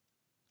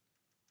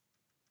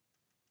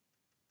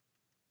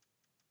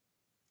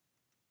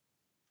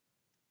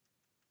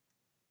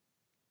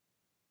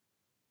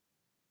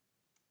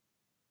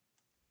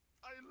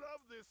 I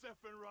love this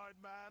effing ride,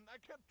 man. I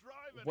can't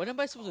drive it. What am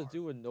I supposed to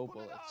do with no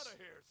Pull it bullets? out of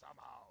here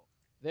somehow.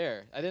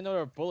 There. I didn't know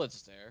there were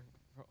bullets there.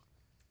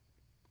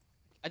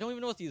 I don't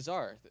even know what these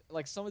are.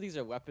 Like, some of these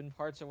are weapon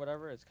parts or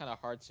whatever. It's kind of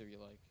hard to be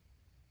like...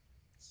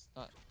 It's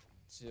not...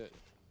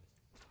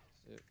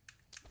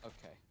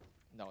 Okay.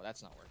 No,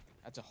 that's not working.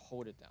 I have to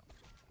hold it down.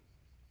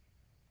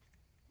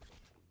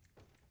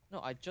 No,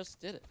 I just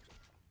did it.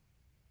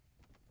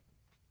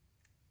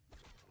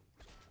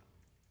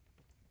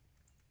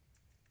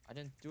 I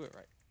didn't do it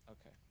right.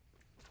 Okay.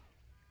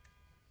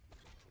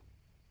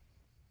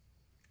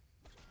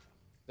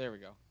 There we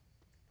go.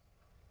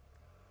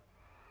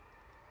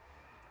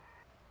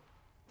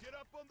 Get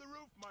up on the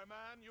roof, my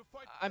man. You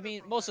fight. I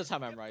mean, most of the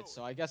time I'm right,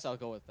 so I guess I'll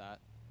go with that.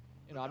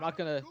 You know, I'm not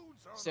gonna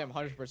say I'm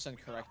 100%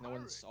 correct. No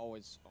one's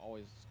always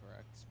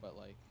correct, but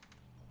like,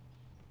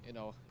 you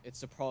know,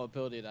 it's the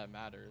probability that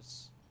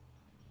matters.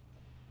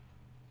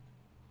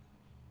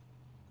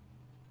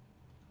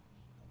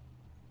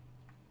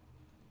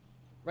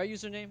 Right,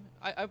 username?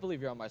 I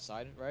believe you're on my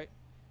side, right?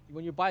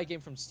 When you buy a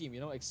game from Steam, you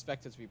don't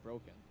expect it to be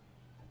broken.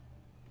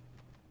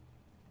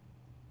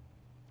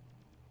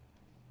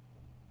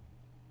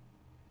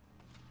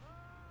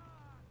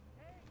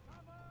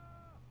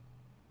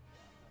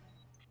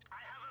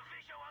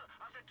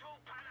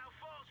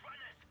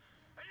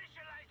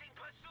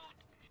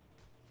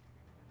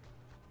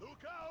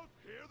 Look out!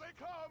 Here they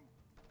come!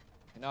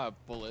 And now I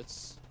have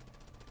bullets.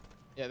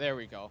 Yeah, there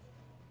we go.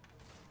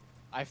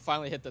 I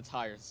finally hit the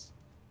tires.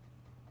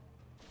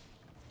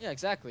 Yeah,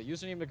 exactly.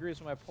 Username agrees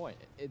with my point.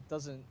 It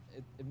doesn't...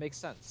 It makes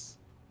sense.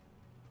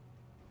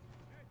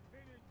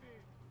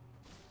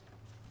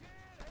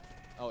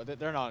 Oh,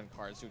 they're not in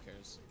cars. Who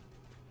cares?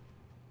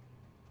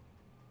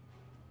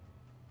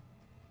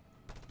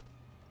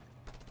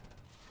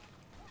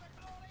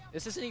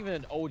 This isn't even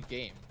an old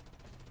game.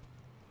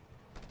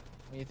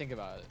 When you think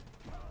about it.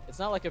 It's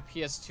not like a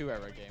PS2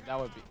 era game. That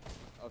would be...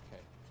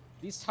 Okay.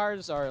 These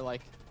tires are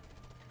like...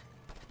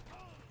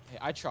 Hey,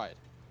 I tried.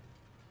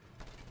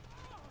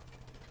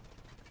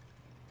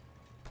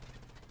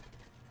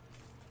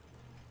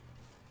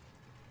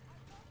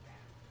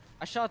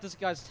 I shot this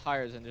guy's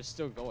tires and they're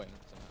still going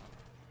somehow.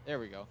 There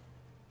we go.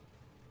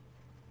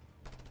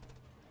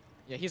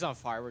 Yeah, he's on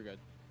fire. We're good.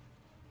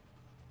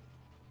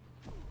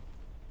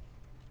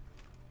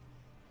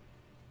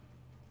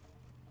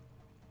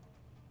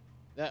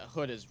 That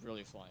hood is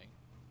really flying.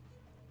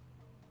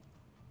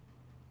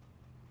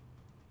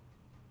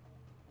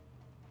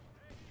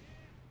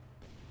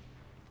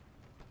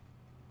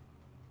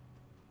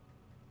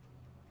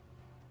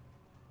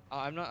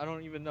 I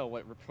don't even know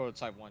what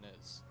prototype 1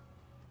 is.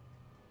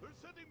 They're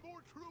sending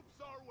more troops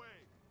our way.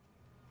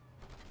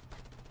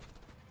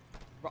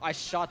 Bro, I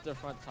shot the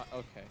front tire.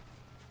 Okay.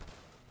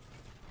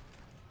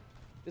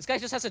 This guy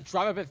just has to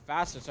drive a bit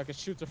faster so I can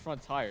shoot the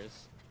front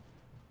tires.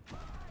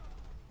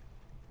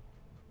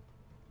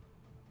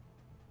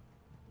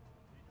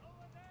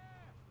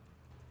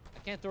 I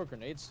can't throw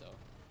grenades though.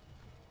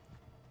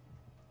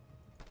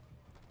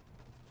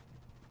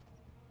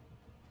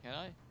 Can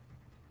I?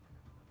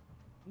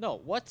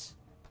 No, what?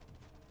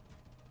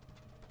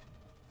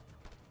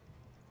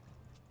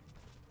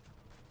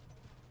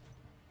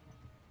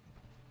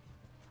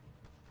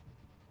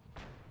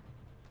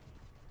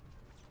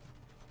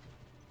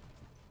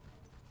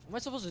 What am I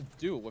supposed to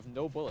do with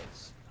no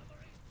bullets?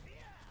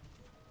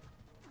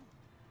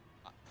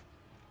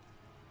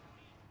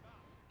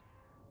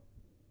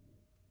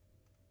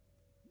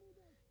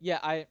 Yeah,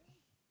 I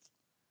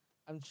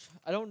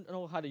don't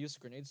know how to use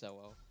grenades that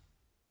well.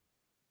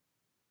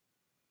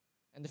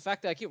 And the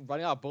fact that I keep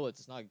running out of bullets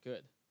is not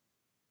good.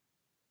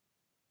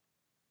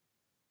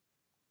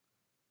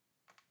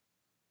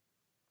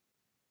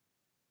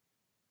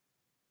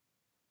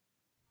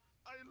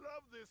 I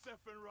love this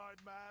effing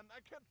ride, man.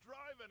 I can't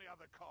drive any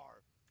other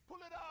car. Pull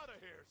it out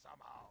of here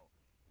somehow.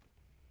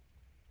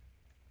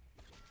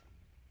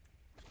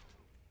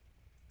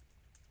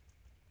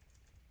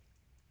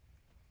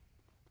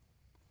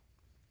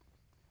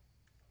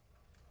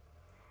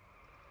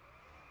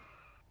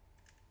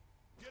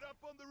 up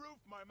on the roof,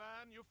 my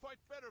man. You fight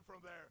better from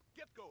there.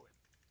 Get going.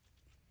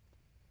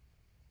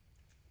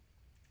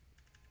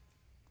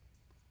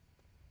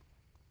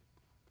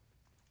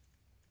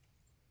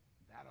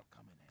 That'll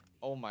come in handy.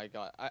 Oh my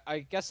god. I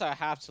guess I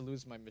have to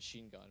lose my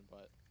machine gun,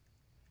 but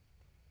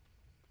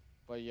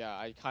yeah,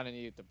 I kind of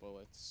needed the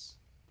bullets.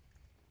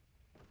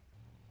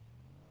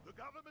 The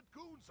government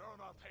goons are on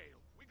our tail.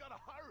 We gotta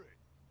hurry.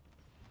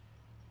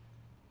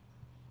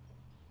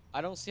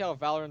 I don't see how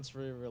Valorant's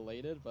really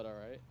related, but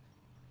alright.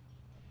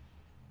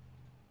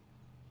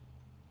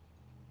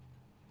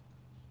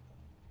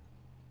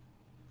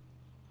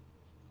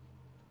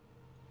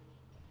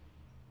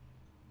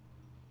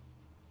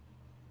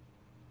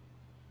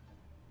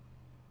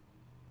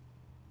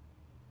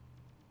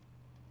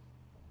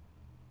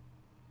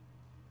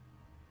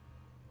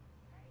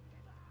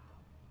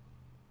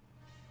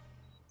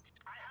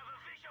 I have a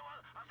visual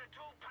of the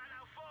two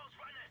Panau Falls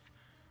runners.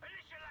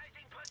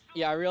 Initializing pursuit.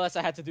 Yeah, I realized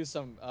I had to do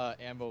some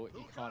ammo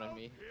Look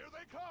economy. out, here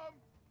they come.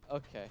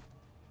 Okay.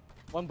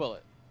 1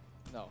 bullet.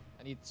 No,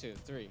 I need 2,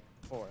 3,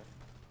 4.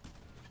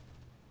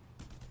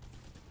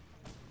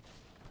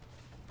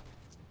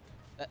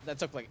 That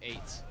took like 8.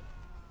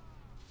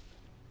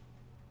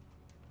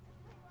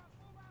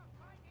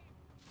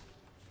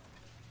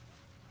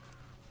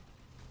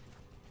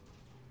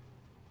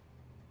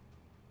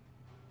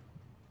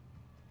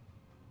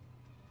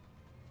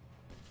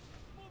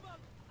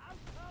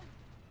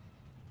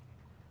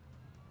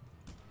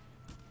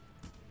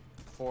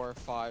 Four,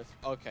 5.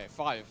 Okay,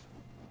 5.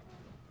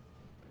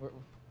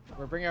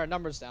 We're bringing our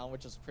numbers down,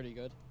 which is pretty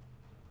good.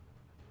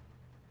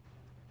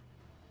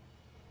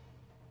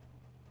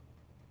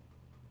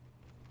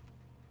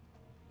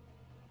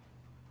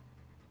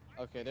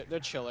 Okay, they're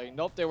chilling.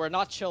 Nope, they were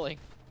not chilling.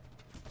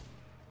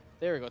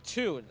 There we go.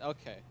 2.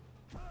 Okay.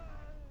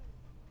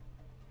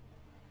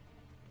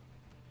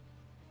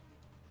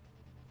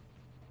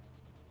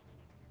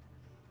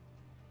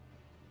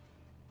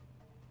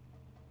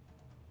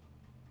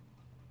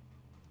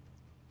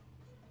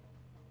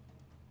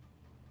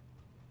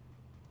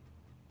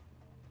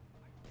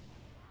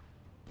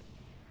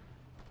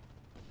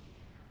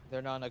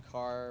 They're not in a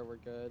car. We're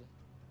good.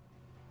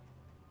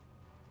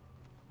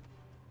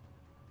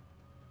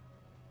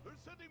 They're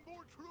sending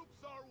more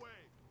troops our way.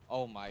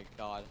 Oh my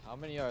god. How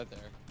many are there?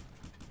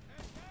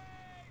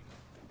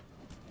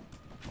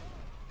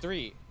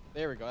 3.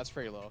 There we go. That's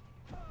pretty low.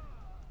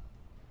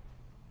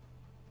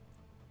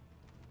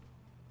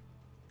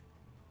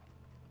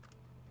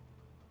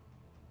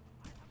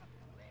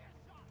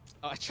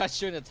 Oh, I tried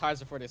shooting the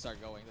tires before they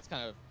start going. That's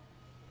kind of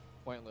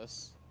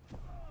pointless.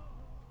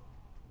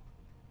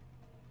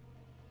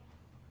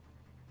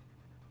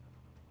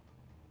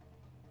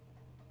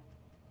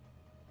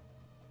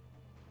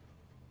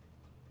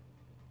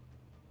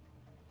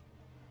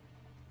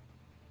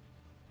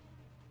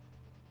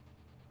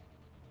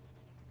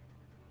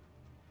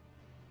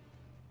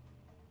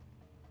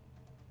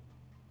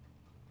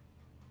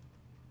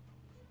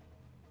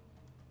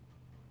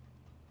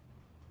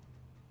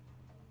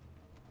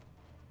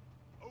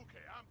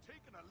 Okay, I'm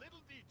taking a little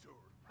detour.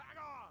 Hang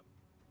on.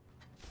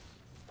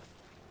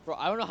 Bro,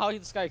 I don't know how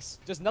this guy...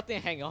 There's nothing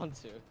to hang on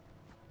to.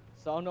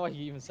 So I don't know why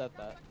he even said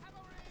that.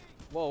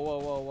 Whoa, whoa,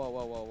 whoa, whoa,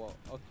 whoa, whoa, whoa.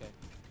 Okay.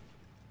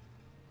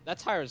 That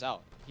tire's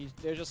out.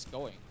 They're just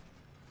going.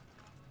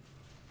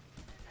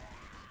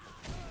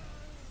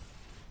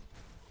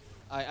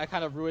 I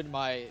kind of ruined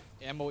my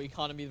ammo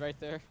economy right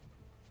there.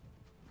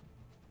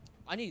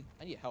 I need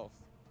health.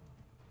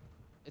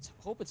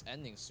 Hope it's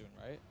ending soon,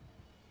 right?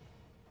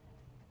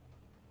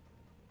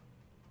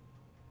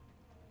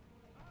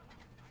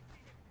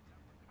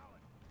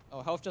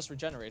 Oh, health just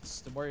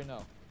regenerates. The more you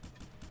know.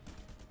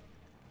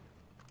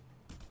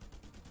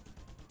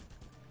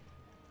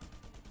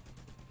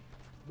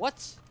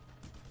 What?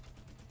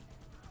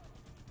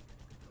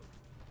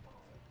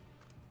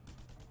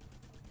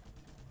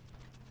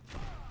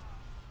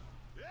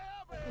 Yeah,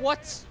 baby.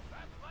 What?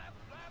 That last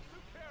blast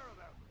took care of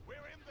them. We're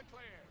in the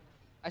clear.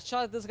 I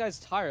shot at this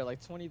guy's tire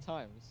like 20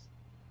 times.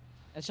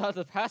 And shot at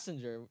the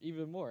passenger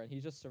even more, and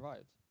he just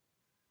survived.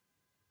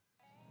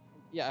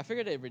 Yeah, I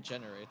figured it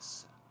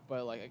regenerates,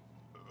 but like,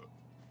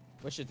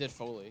 wish it did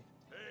fully.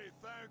 Hey,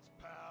 thanks,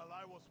 pal.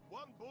 I was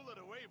 1 bullet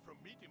away from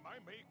meeting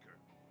my maker.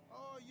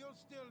 Oh, you'll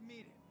still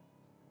meet him.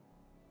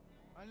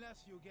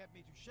 Unless you get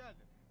me to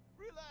Sheldon.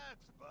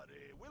 Relax,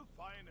 buddy. We'll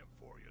find him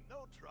for you.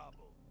 No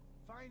trouble.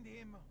 Find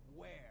him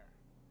where?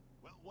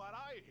 Well, what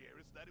I hear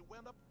is that he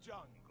went up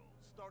jungle,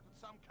 started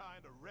some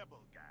kind of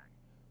rebel gang.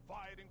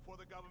 Fighting for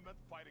the government,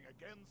 fighting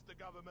against the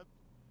government.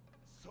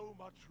 So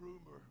much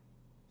rumor.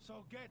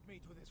 So get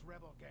me to this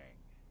rebel gang.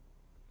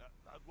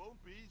 That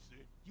won't be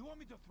easy. You want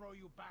me to throw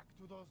you back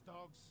to those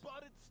dogs?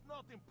 But it's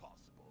not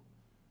impossible.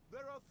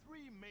 There are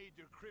 3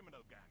 major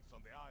criminal gangs on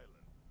the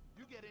island.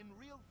 You get in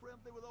real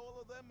friendly with all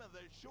of them and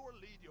they sure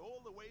lead you all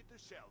the way to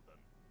Sheldon.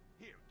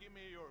 Here, give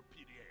me your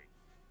PDA.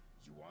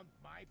 You want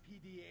my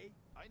PDA?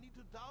 I need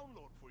to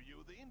download for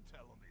you the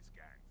intel on these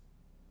gangs.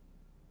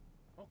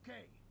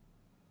 Okay.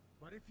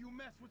 But if you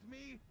mess with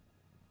me,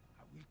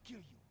 I will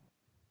kill you.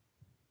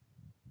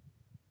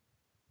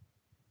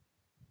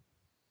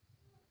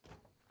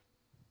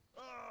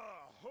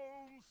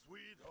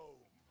 sweet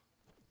home.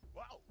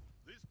 Wow,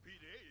 this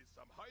PDA is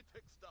some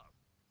high-tech stuff.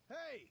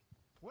 Hey,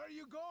 where are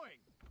you going?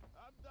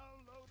 I'm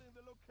downloading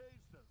the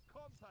locations,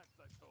 contacts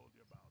I told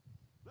you about.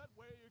 That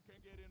way you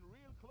can get in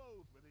real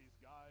close with these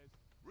guys.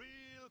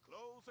 Real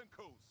close and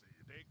cozy,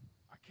 you dig?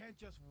 I can't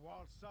just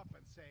waltz up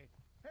and say,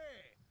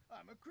 hey,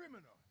 I'm a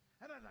criminal,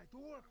 and I'd like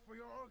to work for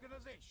your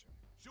organization.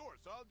 Sure,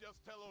 so I'll just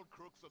tell old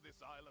crooks of this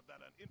island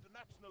that an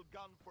international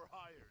gun for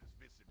hire is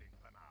visiting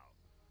Panau.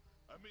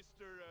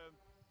 Mr.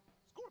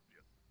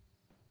 Scorpion.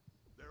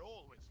 They're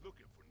always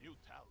looking for new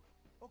talent.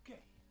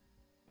 Okay,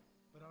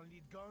 but I'll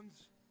need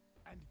guns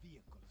and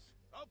vehicles.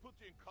 I'll put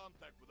you in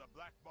contact with a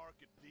black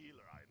market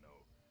dealer I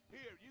know.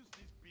 Here, use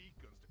these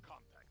beacons to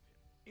contact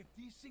him. If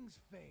these things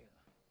fail,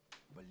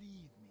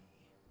 believe me,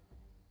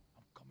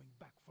 I'm coming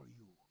back for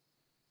you.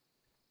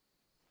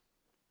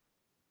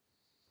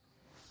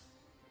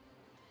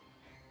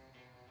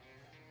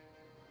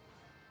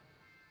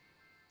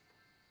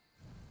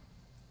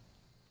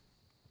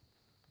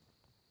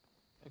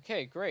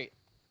 Okay, great.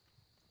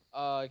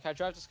 Can I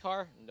drive this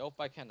car? Nope,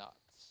 I cannot.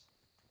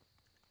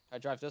 Can I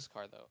drive this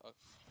car, though? Okay.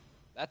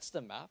 That's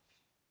the map?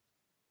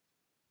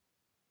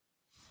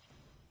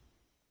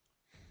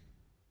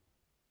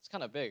 It's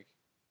kind of big.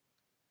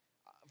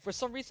 For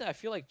some reason, I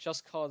feel like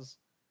Just Cause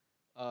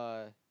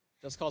 1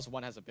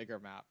 has a bigger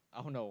map.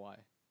 I don't know why.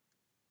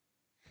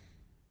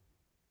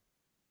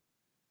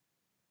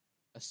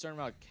 A certain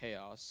amount of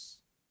chaos.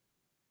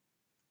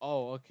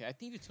 Oh, okay. I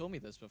think you told me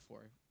this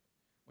before.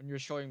 When you were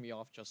showing me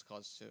off Just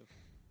Cause 2.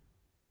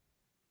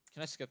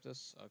 Can I skip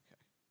this? Okay.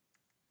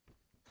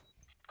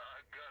 I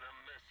got a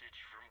message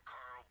from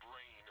Carl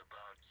Blaine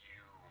about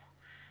you.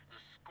 The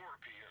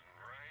Scorpion,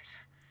 right?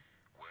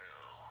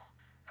 Well,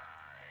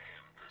 I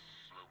am the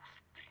Sloth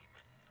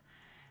Demon.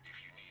 If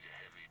you need a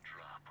heavy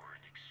drop or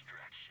an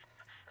extraction,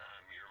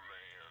 I'm your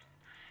man.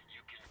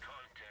 You can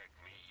contact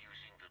me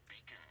using the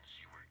beacons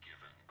you were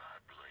given by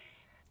Blaine.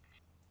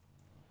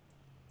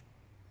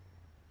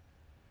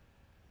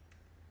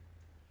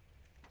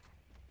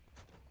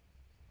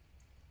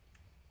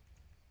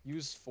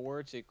 Use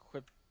 4 to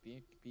equip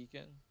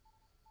beacon.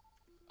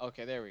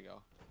 Okay, there we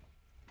go.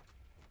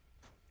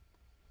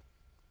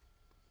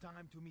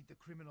 Time to meet the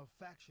criminal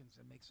factions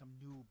and make some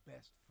new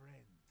best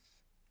friends.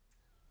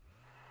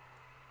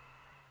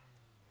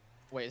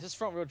 Wait, is this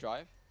front wheel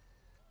drive?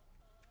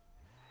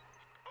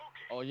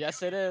 Okay, Oh,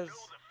 yes, it you is.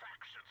 know the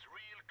factions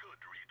real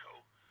good, Rico.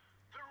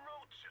 The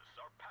Roaches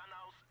are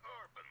Panau's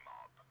urban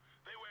mob.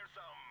 They wear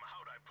some,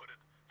 how'd I put it,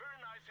 very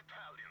nice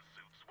Italian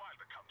suits while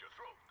they cut your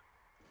throat.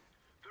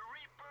 The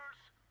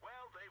Reapers,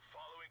 well, they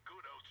follow in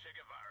good old Che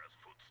Guevara's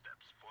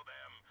footsteps. For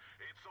them,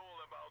 it's all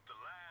about the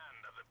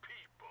land and the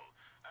people,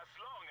 as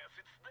long as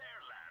it's their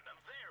land and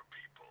their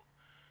people.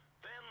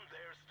 Then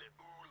there's the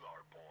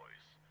Ular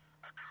Boys,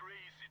 a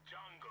crazy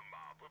jungle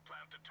mob who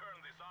plan to turn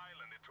this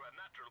island into a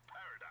natural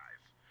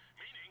paradise.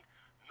 Meaning,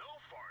 no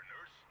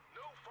foreigners,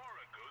 no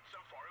foreign goods,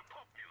 and foreign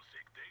pop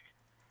music, dig?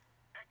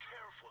 And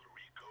careful,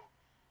 Rico.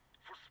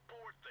 For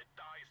sport that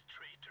dies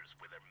traitors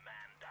with their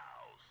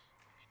mandows.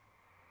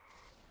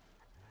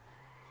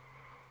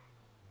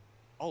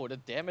 Oh, the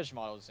damage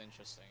model is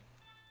interesting.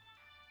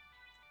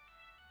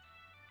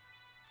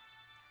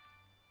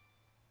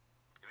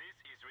 This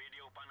is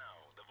Radio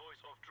Panau, the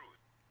voice of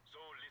truth.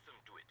 So listen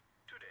to it.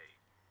 Today,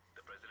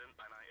 the President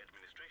Panay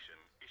administration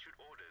issued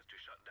orders to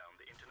shut down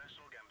the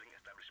international gambling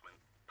establishment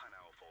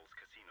Panau Falls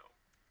Casino.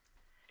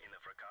 In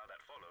the fracas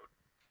that followed,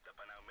 the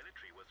Panau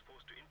military was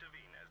forced to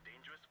intervene as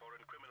dangerous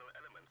foreign criminal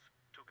elements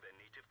took their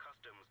native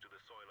customs to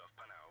the soil of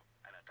Panau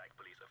and attacked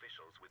police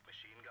officials with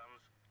machine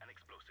guns and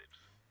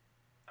explosives.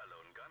 A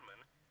lone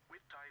gunman,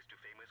 with ties to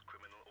famous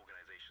criminal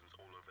organizations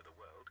all over the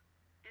world,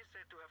 is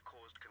said to have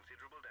caused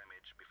considerable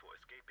damage before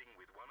escaping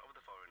with one of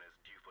the foreigners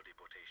due for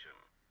deportation.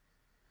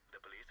 The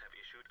police have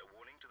issued a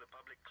warning to the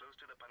public close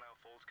to the Panau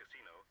Falls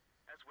Casino,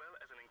 as well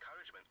as an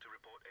encouragement to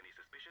report any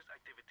suspicious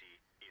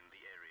activity in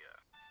the area.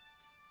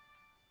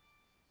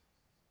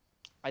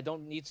 I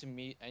don't need to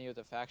meet any of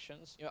the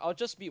factions. You know, I'll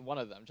just meet one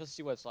of them, just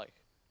see what it's like.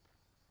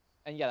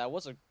 And yeah, that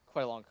was a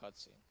quite a long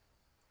cutscene.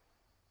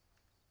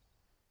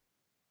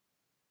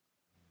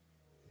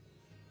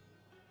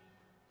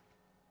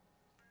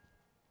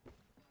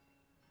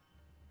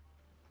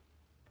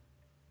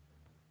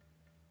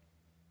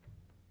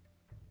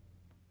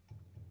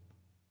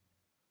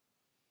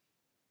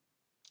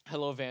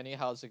 Hello, Vanny.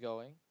 How's it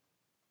going?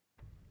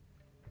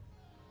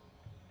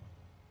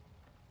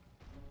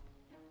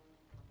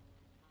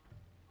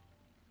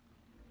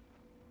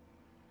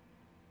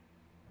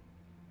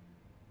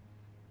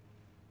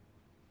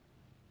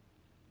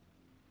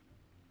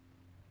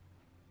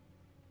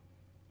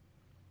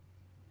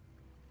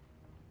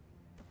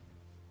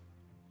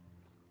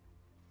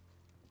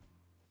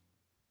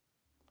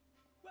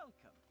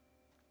 Welcome.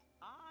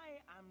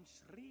 I am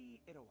Sri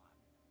Irwan,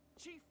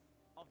 Chief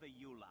of the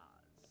Ulars.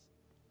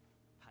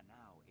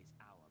 Panau is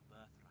our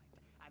birthright,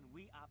 and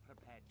we are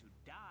prepared to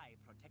die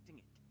protecting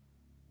it.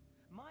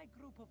 My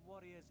group of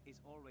warriors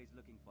is always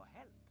looking for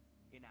help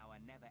in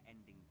our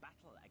never-ending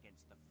battle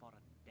against the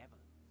foreign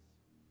devils.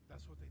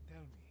 That's what they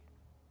tell me.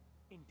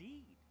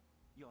 Indeed.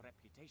 Your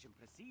reputation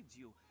precedes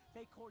you.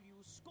 They call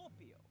you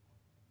Scorpio.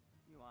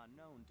 You are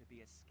known to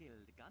be a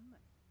skilled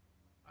gunman.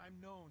 I'm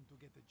known to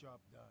get the job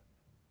done.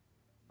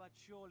 But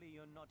surely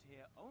you're not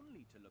here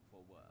only to look for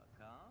work,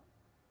 huh?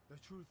 The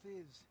truth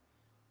is,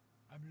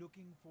 I'm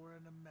looking for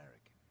an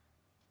American.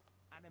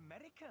 An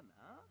American,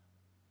 huh?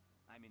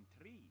 I'm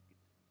intrigued.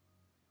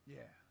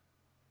 Yeah,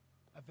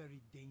 a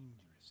very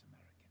dangerous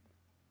American.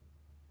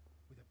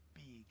 With a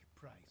big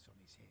price on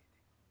his head.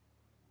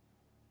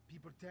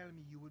 People tell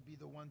me you would be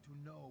the one to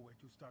know where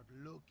to start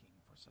looking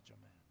for such a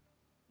man.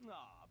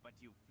 Ah, but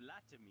you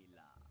flatter me,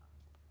 La.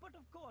 But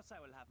of course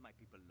I will have my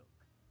people look.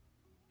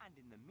 And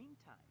in the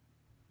meantime,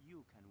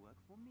 you can work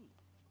for me.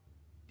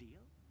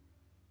 Deal?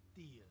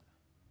 Deal.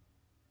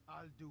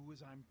 I'll do as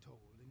I'm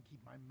told and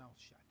keep my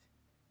mouth shut.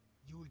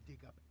 You'll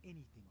dig up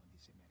anything on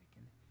this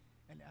American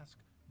and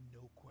ask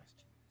no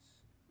questions.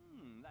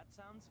 That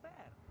sounds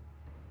fair.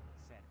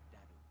 Sir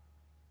Dadu.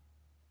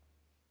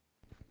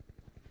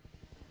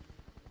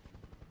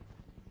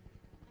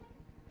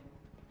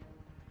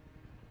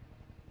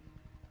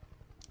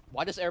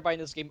 Why does everybody in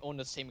this game own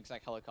the same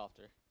exact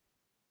helicopter?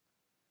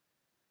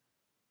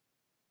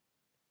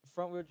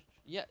 Front wheel,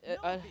 yeah,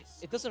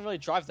 it doesn't really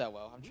drive that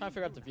well. I'm trying to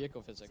figure out the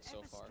vehicle physics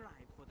so far.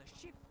 Strive for the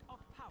shift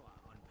of power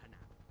on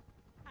Panau.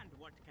 And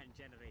what can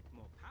generate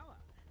more power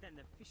than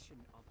the fission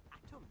of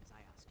atoms,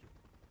 I ask you?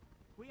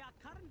 We are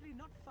currently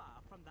not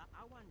far from the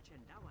Awan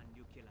Chendawan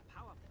nuclear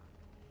power plant.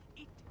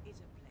 It is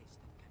a place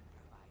that can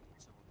provide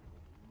its own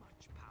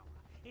much power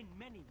in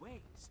many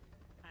ways.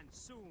 And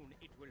soon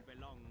it will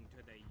belong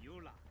to the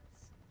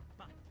Ulars.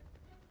 But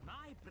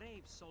my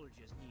brave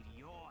soldiers need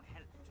your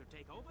help to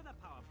take over the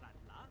power plant,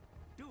 La.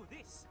 Do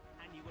this,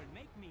 and you will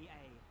make me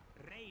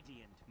a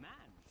radiant man,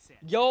 sir.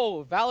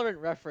 Yo,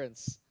 Valorant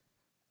reference.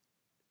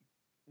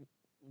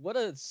 What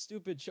a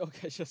stupid joke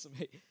I just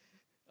made.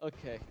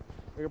 Okay,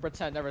 we're gonna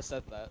pretend I never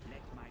said that.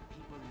 Let my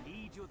people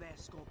lead you there,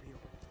 Scorpio.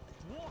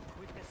 Walk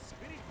with the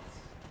spirits.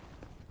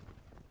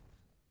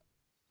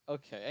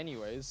 Okay,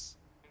 anyways.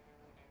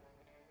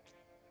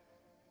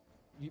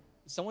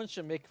 Someone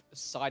should make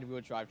side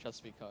wheel drive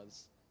just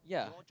because.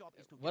 Yeah,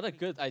 what a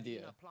good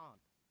idea.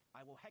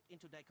 I will hack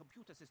into their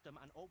computer system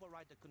and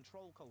override the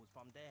control codes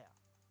from there.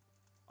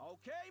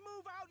 Okay,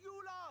 move out,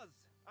 Ulars!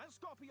 And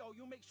Scorpio,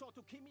 you make sure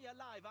to keep me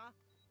alive, huh?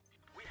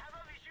 We have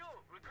a visual.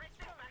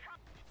 Requesting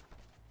backup.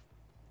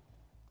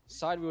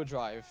 Side wheel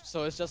drive,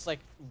 so it's just like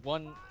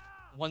one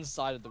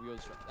side of the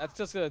wheels. That's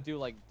just gonna do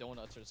like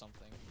donuts or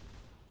something.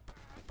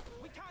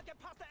 We can't get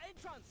past the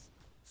entrance!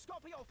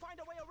 Scorpio, find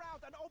a way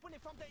around and open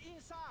it from the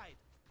inside!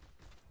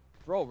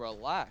 Bro,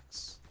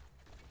 relax.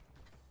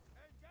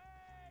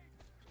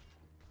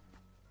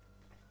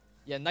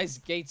 Yeah, nice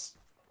gates.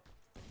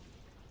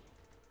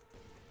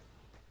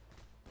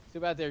 Too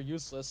bad they're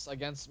useless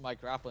against my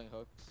grappling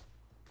hooks.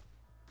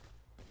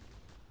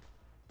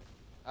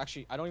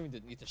 Actually, I don't even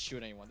need to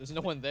shoot anyone. There's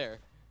no one there.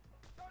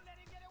 Don't let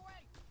him get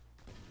away!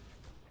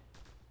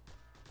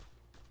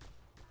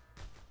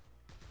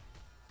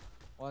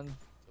 One.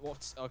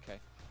 Whoops. Okay.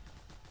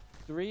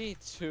 3,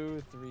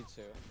 2, 3,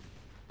 2.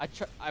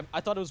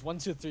 I thought it was 1,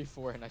 2, 3,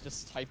 4, and I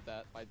just typed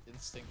that by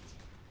instinct.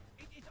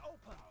 It is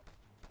open.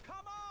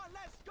 Come on,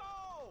 let's go!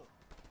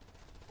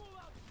 Move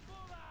out,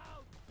 move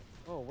out!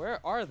 Oh, where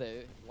are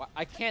they?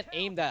 I can't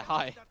aim that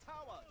high.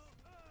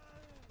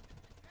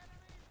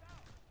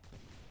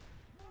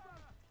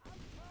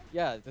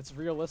 Yeah, that's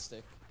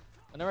realistic.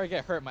 Whenever I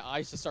get hurt, my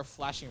eyes just start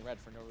flashing red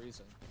for no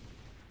reason.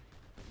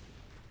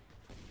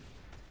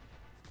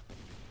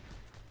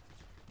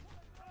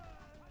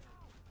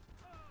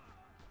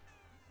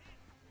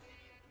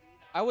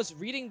 I was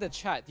reading the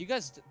chat.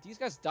 These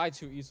guys die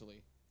too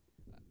easily.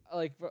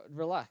 Like,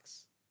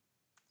 relax.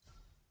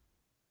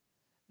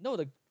 No,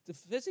 the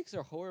physics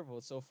are horrible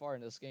so far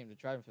in this game, the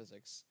driving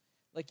physics.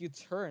 Like, you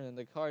turn and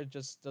the car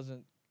just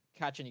doesn't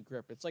catch any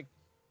grip. It's like,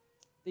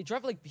 they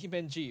drive like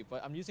BeamNG,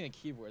 but I'm using a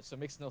keyboard, so it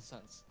makes no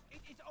sense. It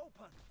is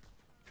open.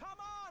 Come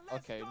on,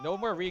 let's Okay, go! no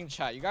more reading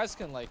chat. You guys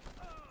can, like,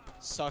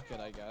 suck it,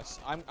 I guess.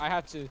 I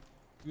have to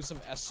do some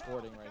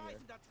escorting right here.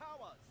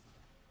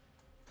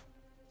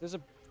 There's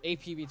a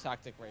APB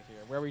tactic right here,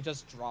 where we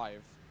just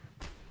drive.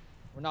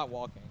 We're not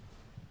walking.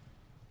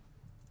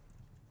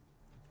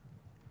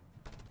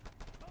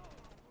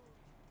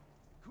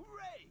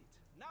 Great!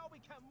 Now we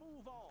can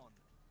move on.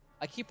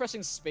 I keep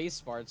pressing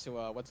spacebar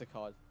to, what's it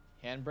called?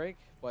 Handbrake,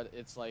 but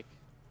it's like...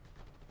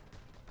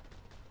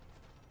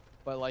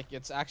 But, like,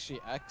 it's actually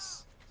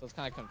X, so it's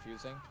kind of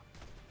confusing.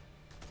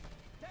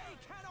 They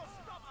cannot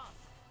stop us.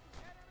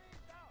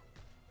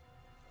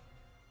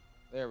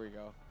 There we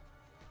go.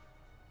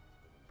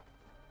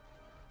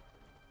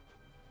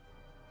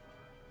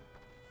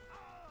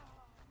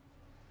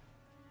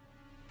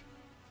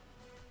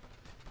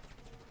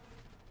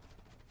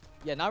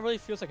 Yeah, now it really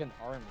feels like an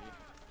army.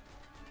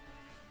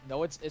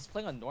 No, it's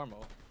playing on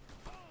normal.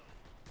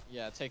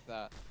 Yeah, take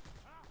that.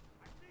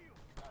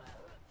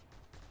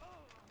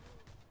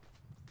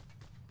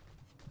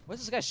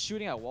 What's this guy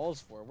shooting at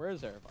walls for? Where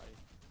is everybody?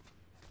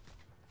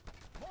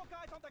 More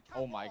guys on the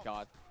Oh my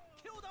catwalk. god.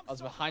 Kill them, I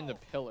was behind the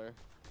Scorpio. pillar.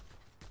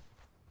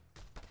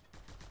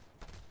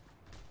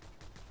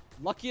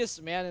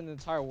 Luckiest man in the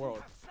entire We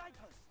world. have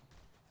snipers.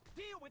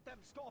 Deal with them,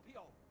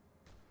 Scorpio.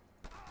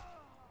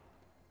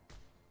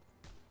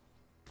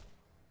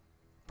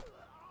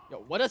 Yo,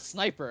 what a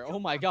sniper! Oh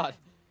my god.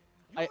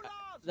 I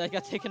Yulas,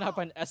 got taken out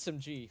by move an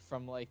SMG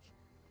from like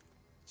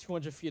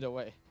 200 feet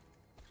away.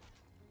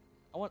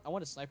 I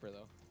want a sniper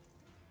though.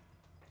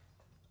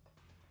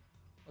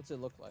 What's it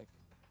look like?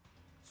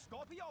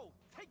 Scorpio,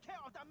 take care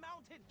of that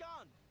mounted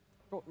gun.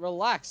 Bro,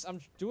 relax.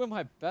 I'm doing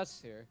my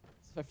best here.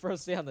 It's my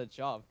first day on the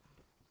job.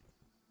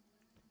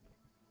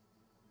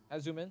 Can I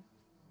zoom in?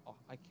 Oh,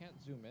 I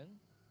can't zoom in.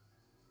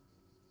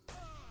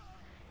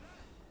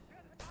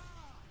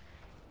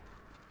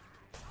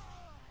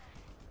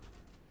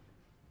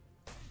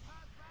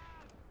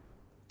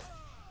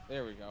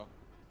 There we go.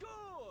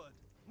 Good.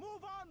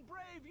 Move on,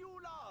 brave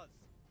Yulas.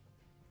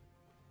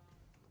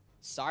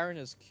 Siren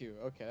is cute.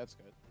 Okay, that's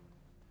good.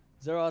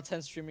 0 out of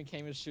 10 streaming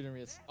came in shooting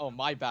me. Oh,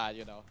 my bad,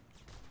 you know.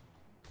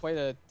 Quite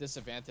a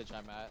disadvantage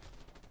I'm at.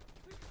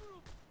 This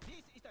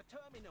is the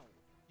terminal.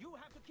 You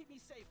have to keep me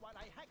safe while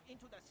I hack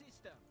into the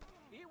system.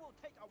 It will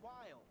take a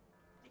while.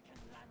 They can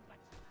run, but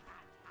you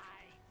can't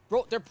hide.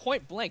 Bro, they're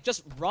point blank.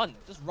 Just run.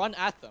 Just run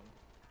at them.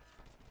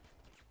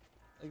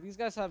 Like, these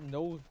guys have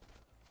no,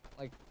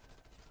 like,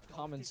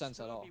 common sense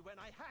at all. Me when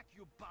I hack,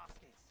 you baskets.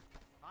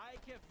 I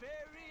get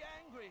very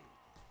angry.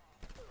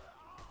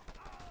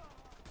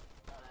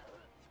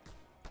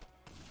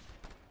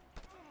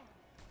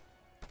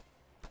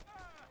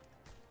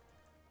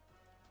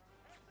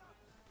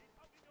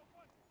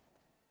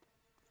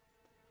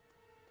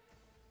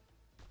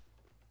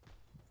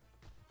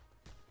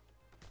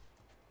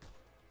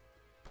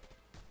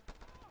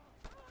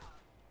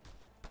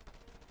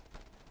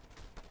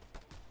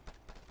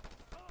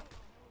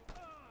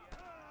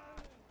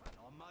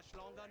 Not much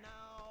longer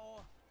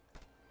now.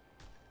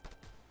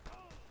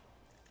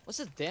 What's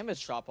the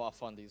damage drop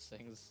off on these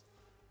things?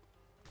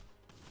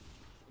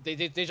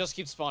 They just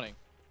keep spawning.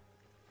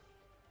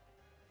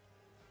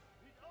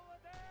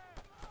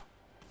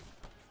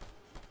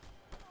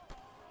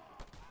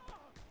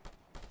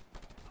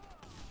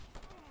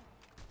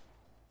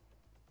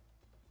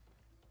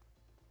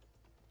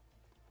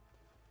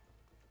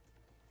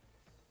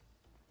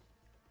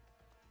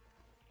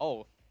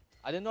 Oh,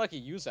 I didn't know I could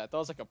use that. That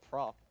was like a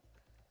prop.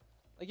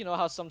 Like, you know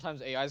how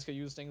sometimes AIs could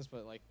use things,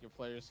 but like your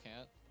players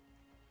can't?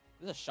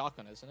 This is a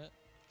shotgun, isn't it?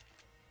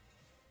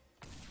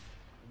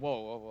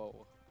 Whoa, whoa,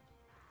 whoa.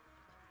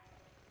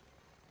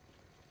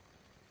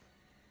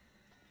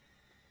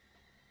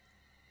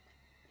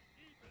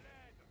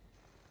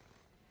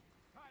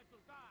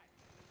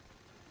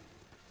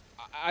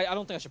 I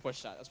don't think I should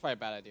push that. That's probably a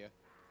bad idea.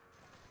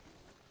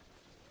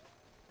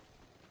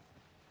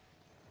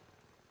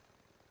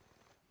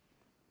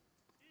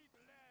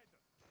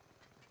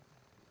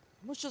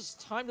 How much just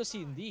time does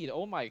he need?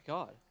 Oh my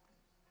god.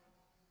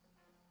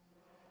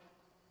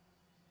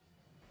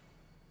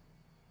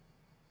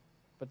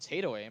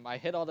 Potato aim. I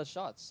hit all the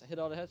shots. I hit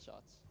all the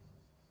headshots.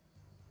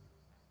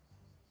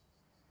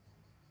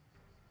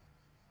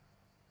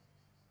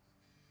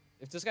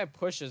 If this guy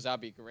pushes, that'd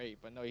be great.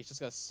 But no, he's just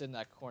gonna sit in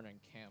that corner and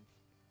camp.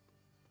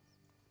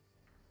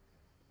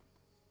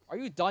 Are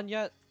you done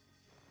yet?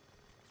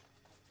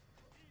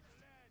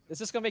 Is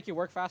this gonna make you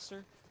work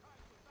faster?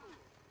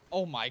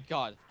 Oh my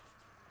god.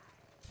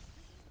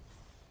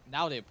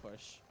 Now they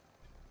push.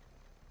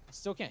 I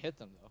still can't hit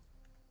them though.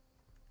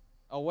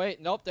 Oh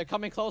wait, nope, they're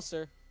coming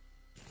closer.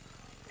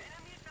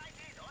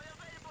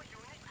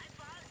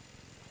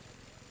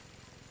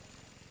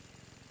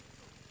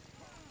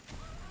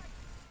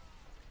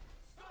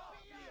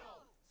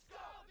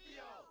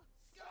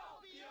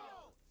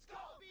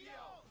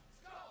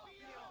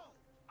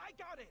 I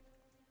got it.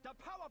 The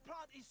power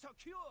plant is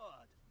secured.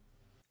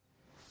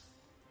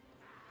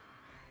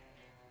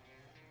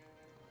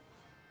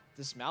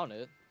 Dismount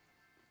it.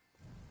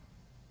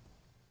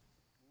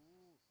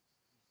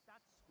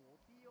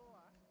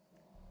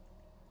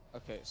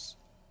 Okay,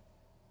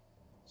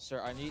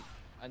 sir, I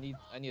need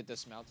a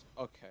dismount.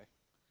 Okay.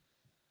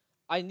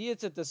 I needed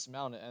to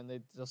dismount it, and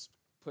they just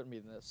put me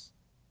in this.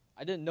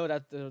 I didn't know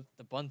that the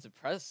button to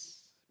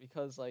press,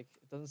 because like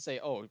it doesn't say,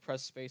 oh,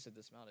 press space to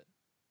dismount it.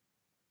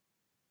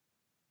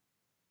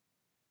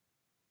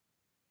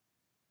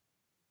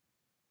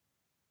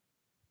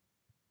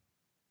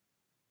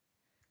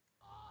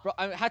 Bro,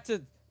 I had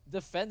to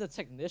defend the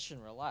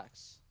technician.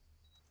 Relax.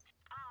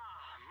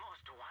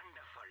 Most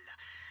wonderful.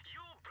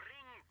 You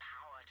bring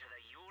power to the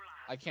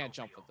Yulas. I can't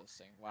jump with this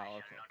thing. Wow. I shall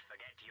Okay. not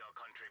forget your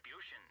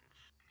contributions.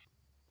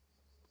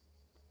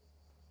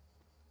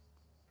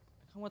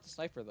 I kind of want the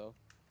sniper though.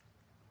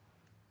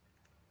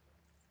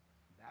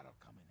 That'll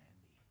come in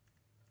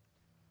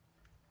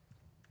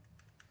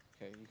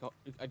handy.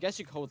 Okay, I guess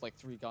you could hold like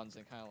 3 guns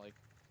and kind of like.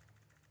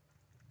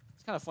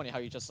 It's kind of funny how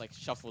you just like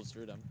shuffles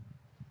through them.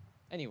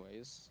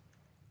 Anyways,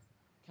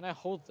 can I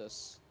hold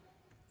this?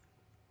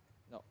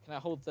 No, can I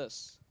hold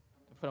this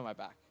and put it on my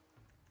back?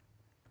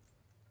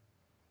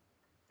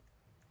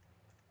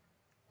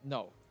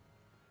 No.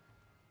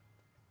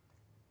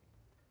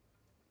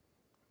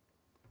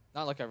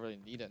 Not like I really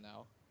need it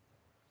now.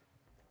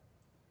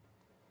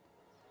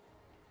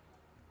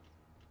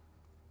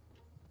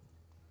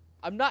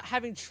 I'm not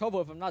having trouble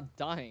if I'm not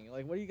dying.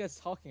 Like, what are you guys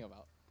talking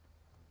about?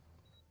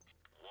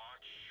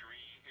 Watch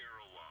Sri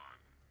Irawan.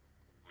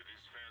 With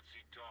his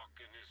fancy talk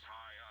and his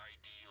high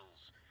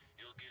ideals,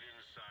 he'll get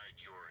inside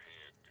your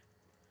head.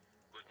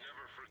 But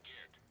never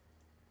forget,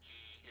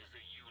 he is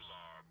a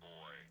Ular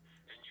boy,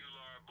 and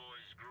Ular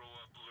boys grow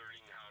up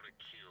learning how to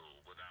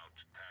kill without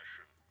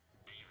passion.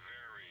 Be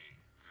very,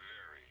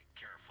 very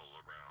careful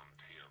around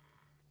him.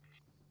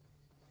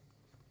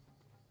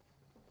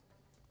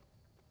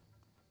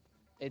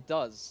 It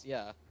does,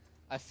 yeah.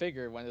 I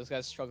figured when this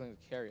guy's struggling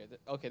to carry it.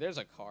 Okay, there's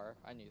a car.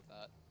 I need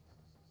that.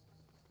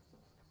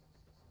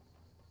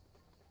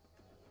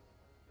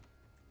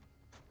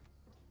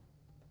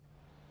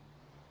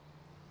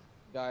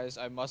 Guys,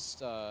 I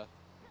must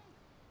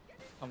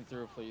come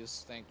through,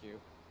 please. Thank you.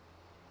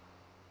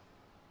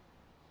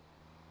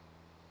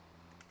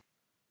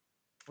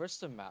 Where's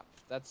the map?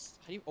 That's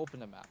how do you open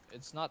the map?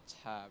 It's not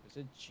tab. Is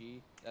it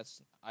G?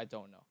 That's I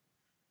don't know.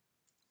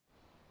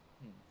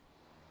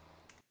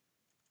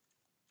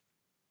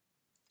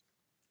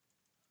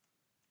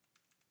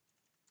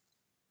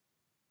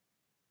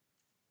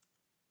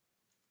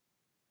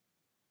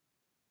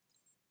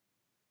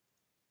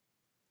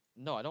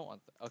 No, I don't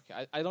want that.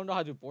 Okay, I don't know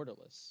how to do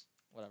borderless.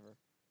 Whatever.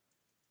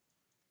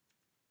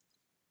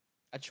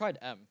 I tried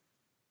M.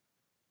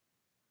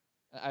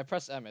 I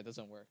press M, it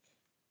doesn't work.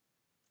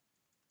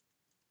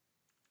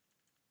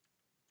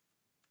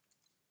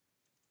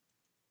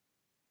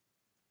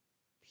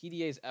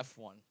 PDA is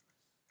F1.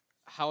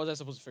 How was I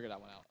supposed to figure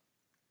that one out?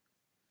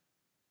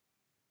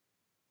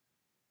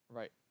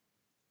 Right.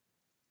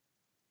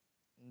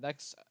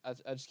 Next, I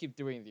just keep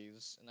doing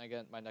these, and I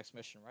get my next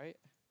mission, right?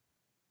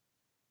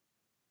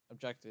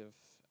 Objective.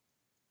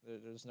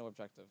 There's no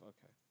objective.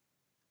 Okay.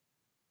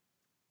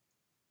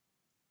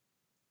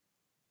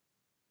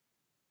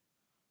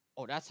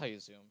 Oh, that's how you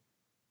zoom.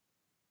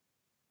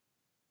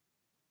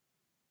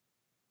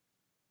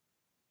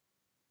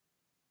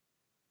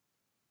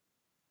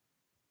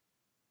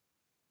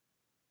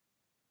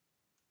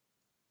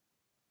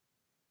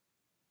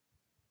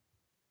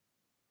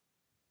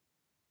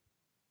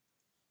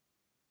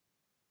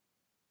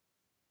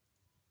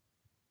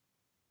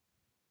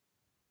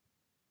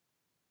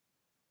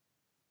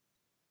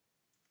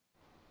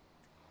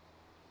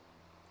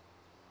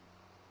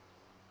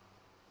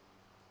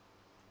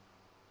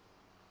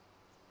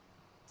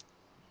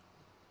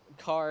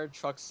 Car,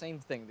 truck, same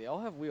thing. They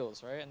all have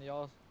wheels, right? And they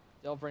all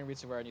bring me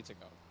to where I need to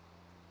go.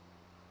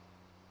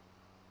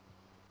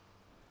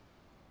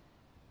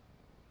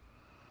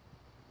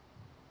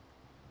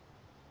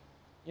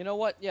 You know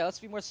what? Yeah, let's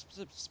be more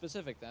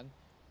specific then.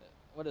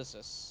 What is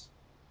this?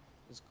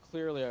 It's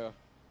clearly a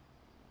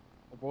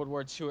World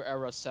War II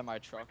era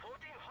semi-truck.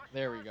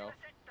 There we go.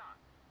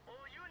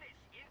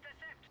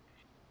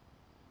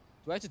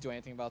 Do I have to do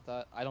anything about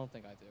that? I don't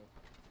think I do.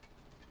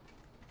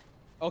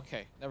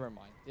 Okay, never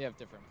mind. They have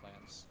different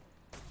plans.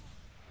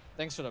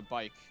 Thanks for the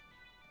bike.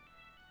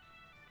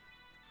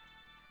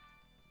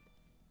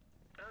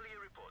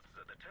 Earlier reports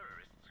that the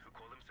terrorists, who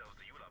call themselves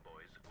the Ular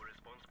Boys, were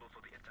responsible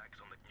for the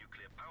attacks on the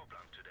nuclear power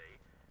plant today,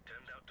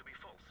 turned out to be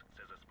false,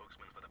 says a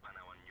spokesman for the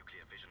Panawan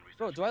Nuclear Fission Research.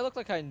 Bro, do I look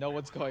like I know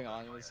what's going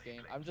on in this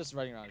game? I'm just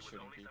running around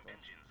shooting people.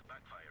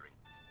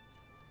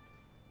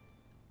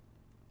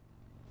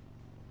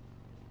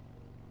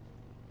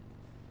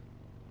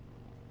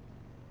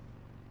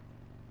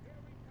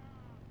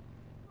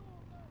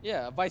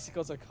 Yeah, a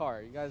bicycle's a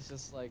car. You guys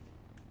just like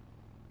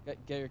get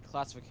your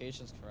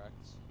classifications correct.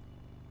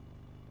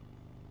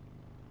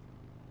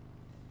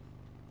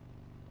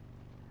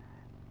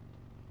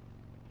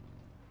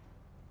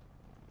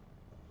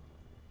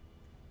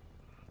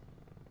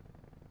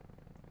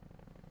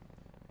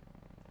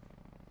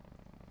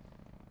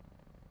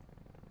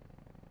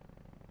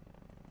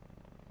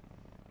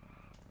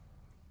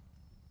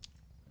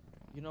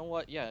 You know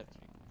what? Yeah.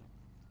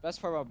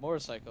 Best part about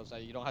motorcycles is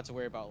that you don't have to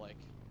worry about like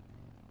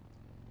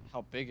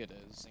how big it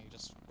is, and you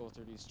just go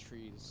through these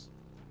trees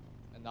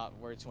and not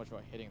worry too much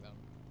about hitting them.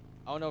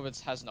 I don't know if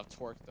it has enough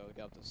torque though to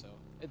get up this hill.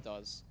 It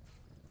does.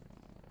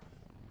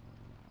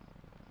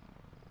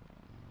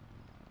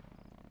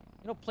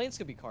 You know, planes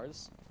could be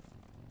cars.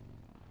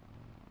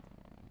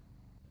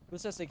 Who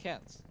says they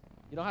can't?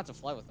 You don't have to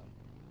fly with them.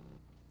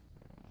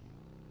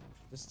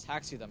 Just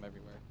taxi them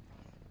everywhere.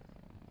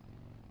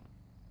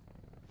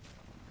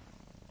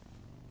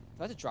 If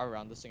I had to drive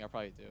around this thing, I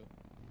probably do.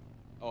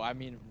 Oh, I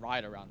mean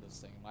ride around this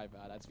thing. My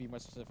bad. I have to be more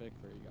specific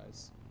for you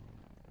guys.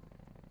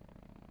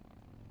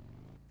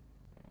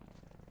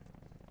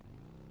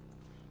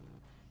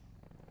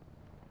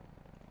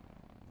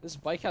 This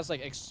bike has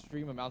like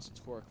extreme amounts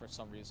of torque for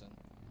some reason.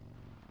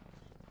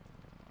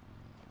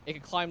 It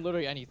can climb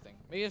literally anything.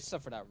 Maybe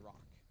except for that rock.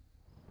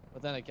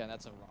 But then again,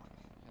 that's a rock.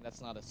 And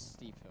that's not a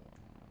steep hill.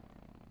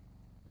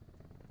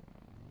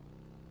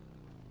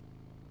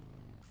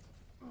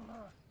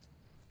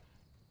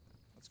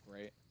 That's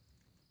great.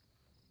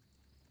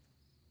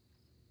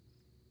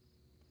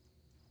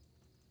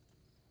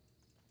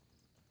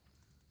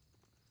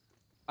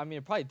 I mean,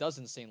 it probably does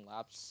insane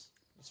laps.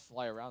 Just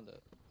fly around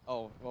it.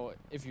 Oh, well,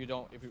 if you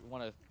want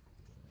to,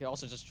 you can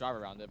also just drive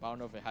around it. But I don't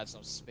know if it has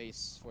some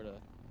space for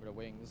the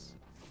wings.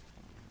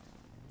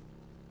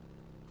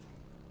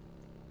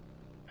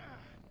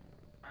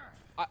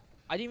 I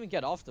didn't even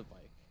get off the bike.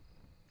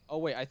 Oh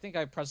wait, I think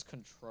I pressed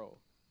control.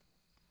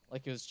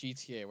 Like it was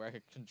GTA where I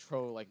could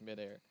control like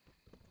midair.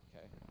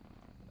 Okay.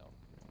 No.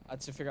 I had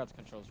to figure out the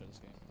controls for this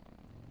game.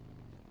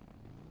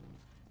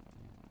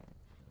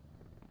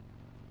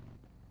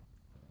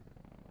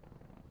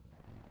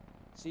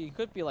 See, you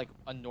could be like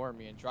a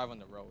normie and drive on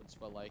the roads,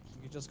 but like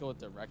you could just go a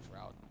direct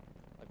route.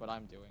 Like what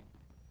I'm doing.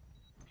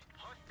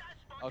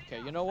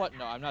 Okay, you know what?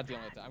 No, I'm not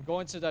dealing with that. I'm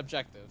going to the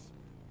objective.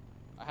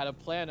 I had a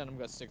plan and I'm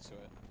gonna stick to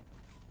it.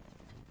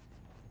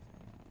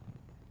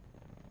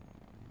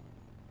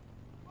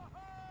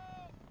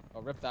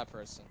 Oh, rip that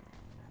person.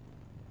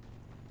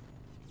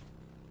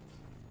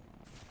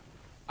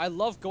 I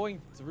love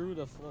going through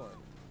the floor.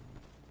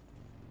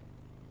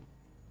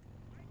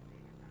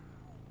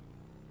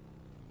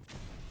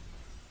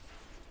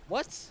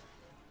 What?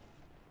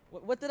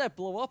 What did I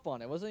blow up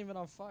on? It wasn't even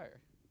on fire.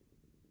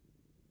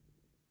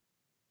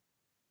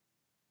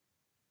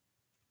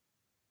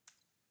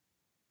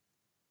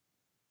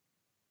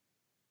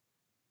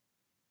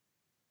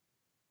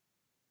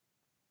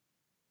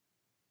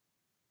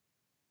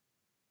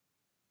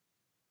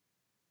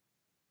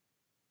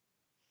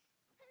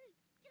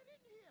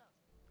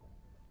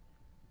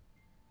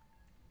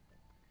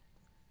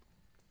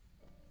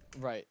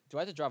 Right. Do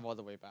I have to drive all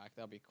the way back?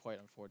 That would be quite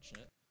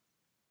unfortunate.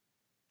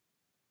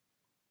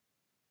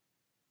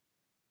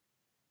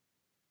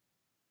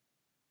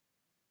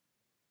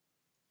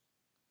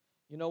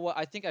 You know what?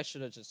 I think I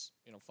should have just,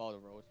 you know, followed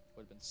the road.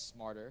 Would have been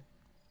smarter.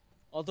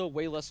 Although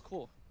way less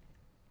cool.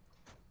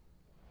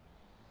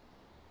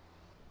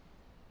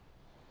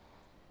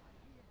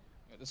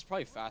 Yeah, this is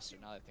probably faster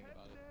now that I think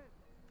about it.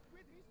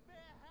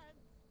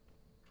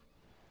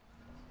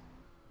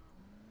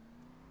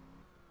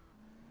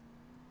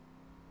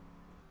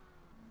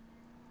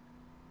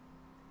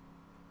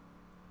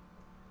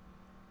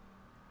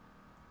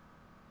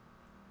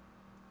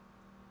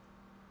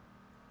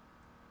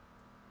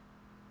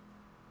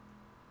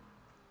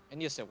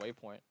 And you say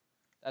waypoint.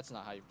 That's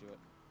not how you do it.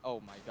 Oh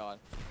my god.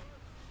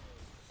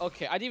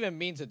 Okay, I didn't even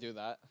mean to do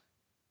that.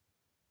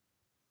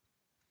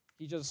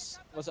 He just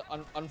was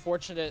an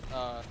unfortunate,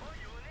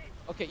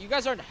 Okay, you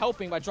guys aren't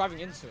helping by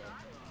driving into it.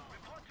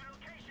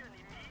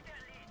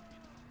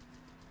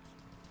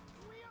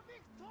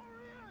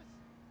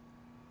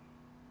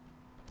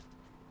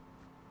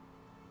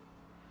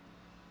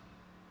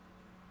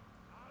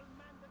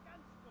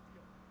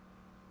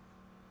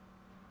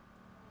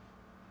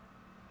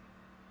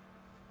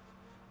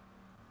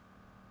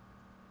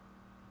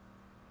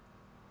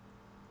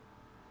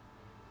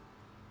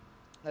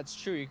 That's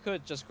true, you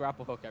could just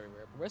grapple hook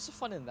everywhere, but where's the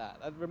fun in that?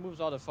 That removes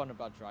all the fun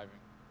about driving.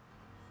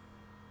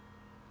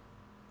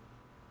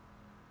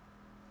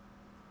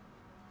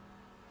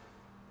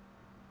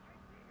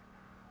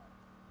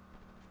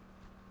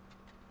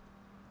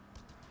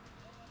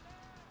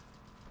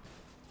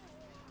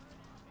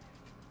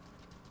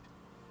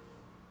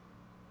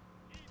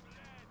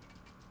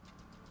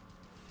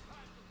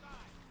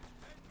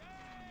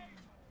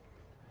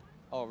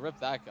 Oh, rip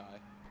that guy.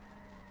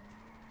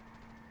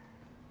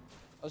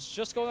 I was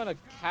just going on a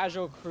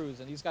casual cruise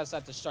and these guys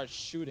had to start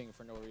shooting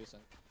for no reason.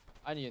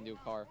 I need a new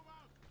car.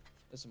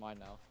 This is mine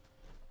now.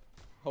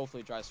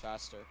 Hopefully it drives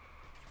faster.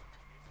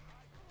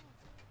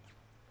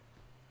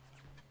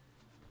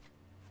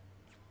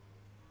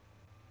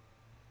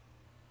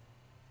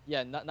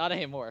 Yeah, not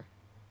anymore.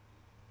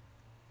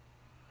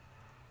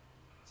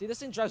 See, this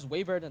thing drives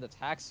way better than the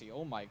taxi.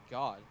 Oh my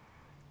god.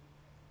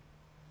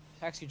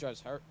 Taxi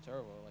drives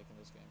terrible like in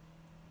this game.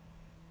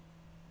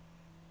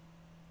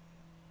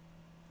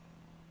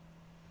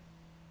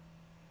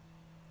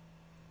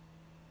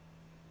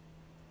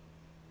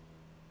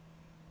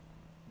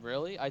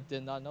 Really? I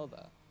did not know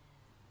that.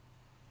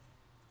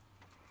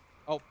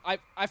 Oh,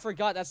 I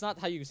forgot that's not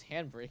how you use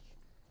handbrake.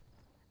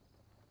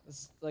 This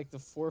is like the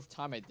 4th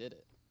time I did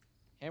it.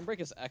 Handbrake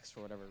is X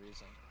for whatever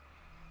reason.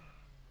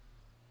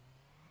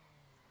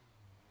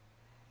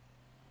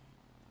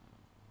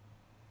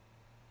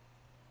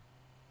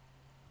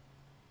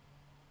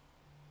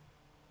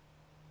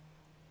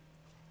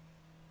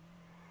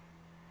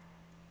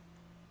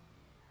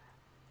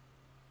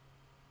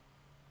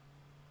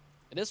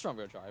 It is front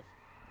wheel drive.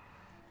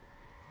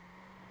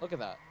 Look at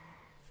that.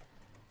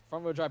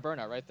 Front wheel drive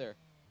burnout right there.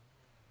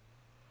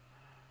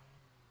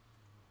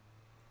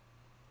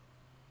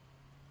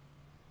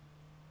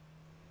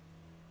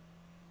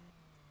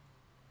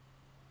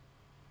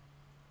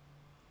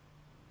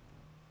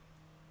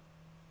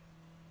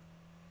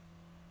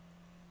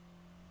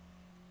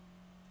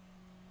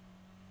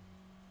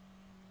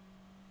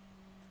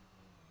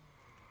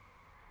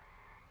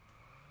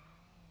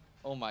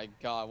 Oh my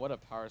god, what a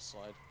power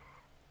slide.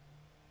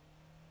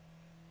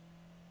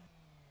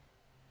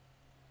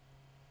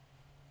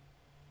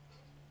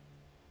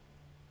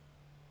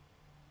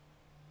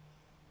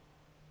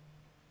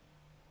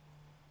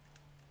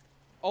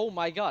 Oh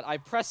my god, I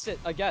pressed it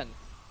again.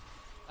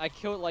 I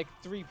killed like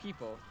 3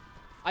 people.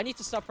 I need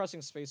to stop pressing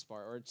spacebar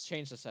or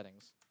change the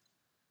settings.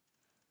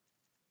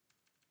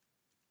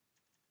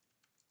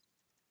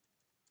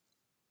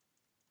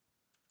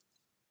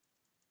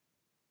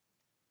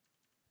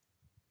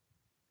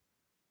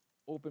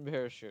 Open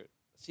parachute.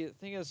 See, the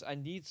thing is, I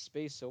need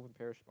space to open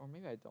parachute. Or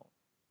maybe I don't.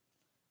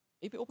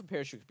 Maybe open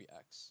parachute could be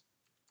X.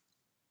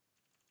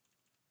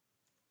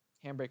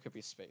 Handbrake could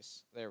be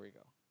space. There we go.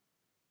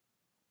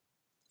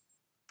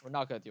 We're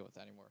not going to deal with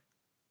that anymore.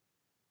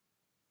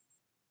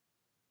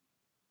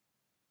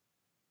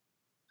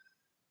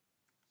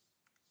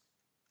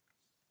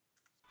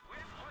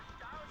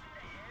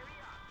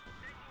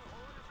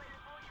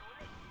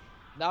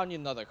 Now I need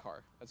another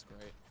car. That's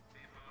great.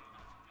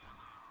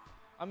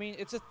 I mean,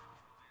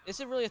 is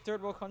it really a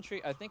third world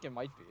country? I think it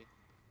might be.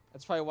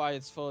 That's probably why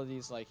it's full of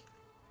these like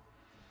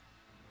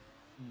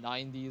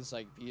 90s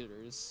like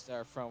beaters that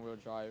are front wheel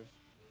drive.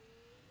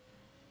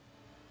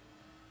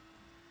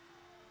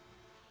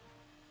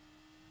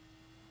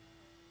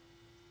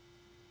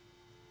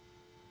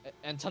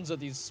 And tons of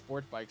these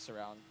sport bikes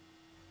around.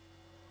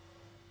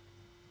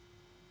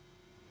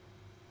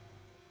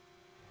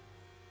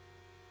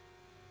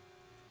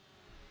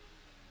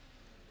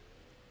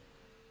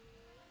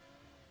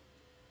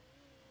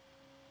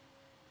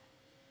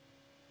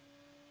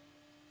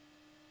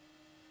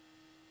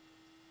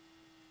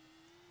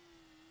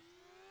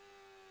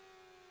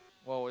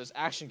 Whoa, his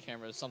action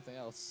camera is something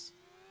else.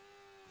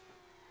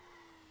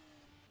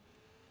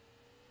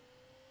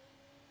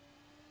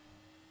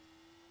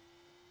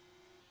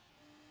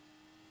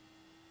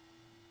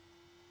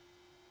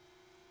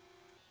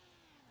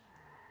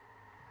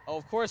 Oh,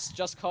 of course,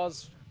 just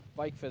cause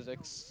bike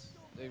physics.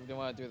 They don't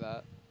want to do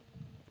that.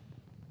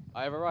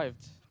 I have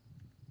arrived.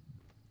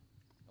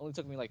 Only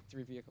took me like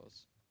 3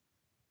 vehicles.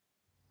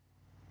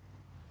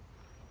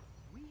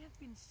 We have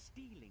been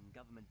stealing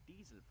government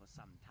diesel for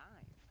some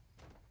time.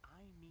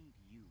 I need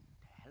you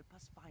to help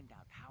us find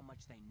out how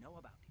much they know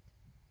about it.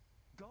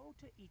 Go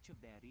to each of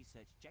their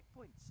research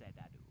checkpoints, said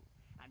Adu,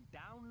 and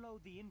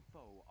download the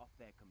info off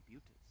their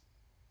computers.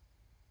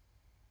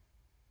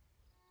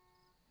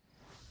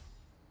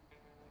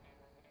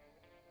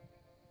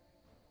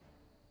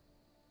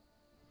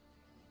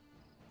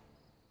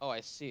 Oh,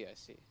 I see, I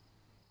see.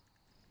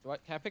 Can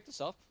I pick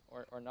this up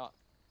or not?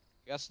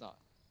 Guess not.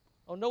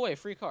 Oh, no way,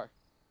 free car.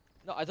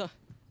 No, I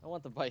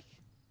want the bike.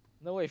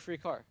 No way, free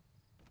car.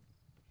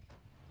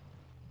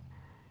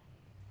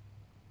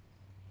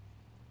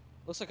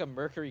 Looks like a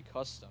Mercury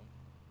Custom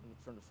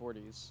from the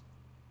 40s.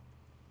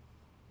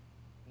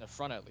 In the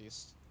front, at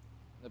least.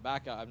 In the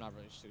back, I'm not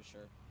really too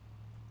sure.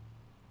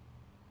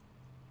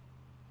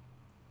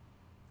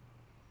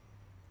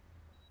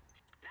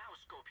 Now,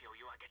 Scorpio,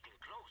 you are getting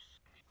close.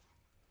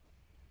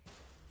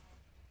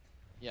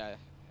 Yeah,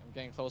 I'm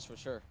getting close for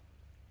sure.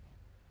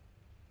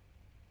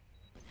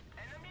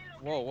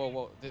 Whoa, whoa,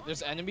 whoa.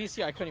 There's enemies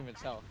here? I couldn't even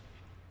tell.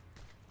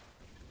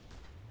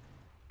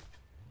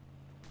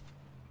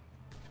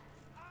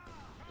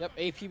 Yep,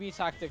 APB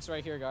tactics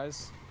right here,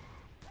 guys.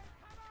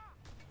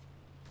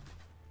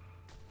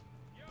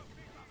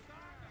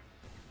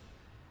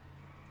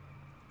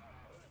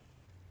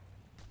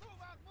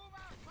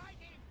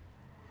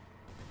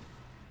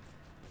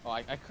 Oh,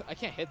 I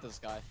can't hit this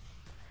guy.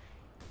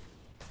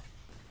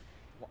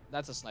 Well,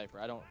 that's a sniper.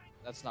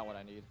 That's not what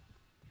I need.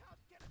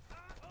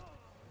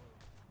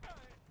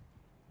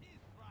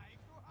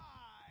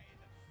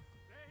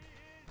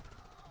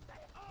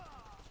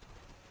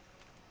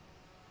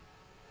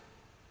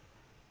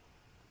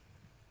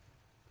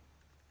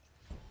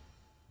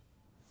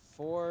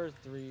 Four,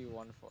 3,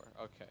 1, 4.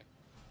 Okay.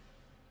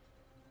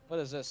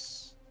 What is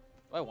this?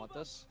 Do I want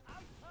this?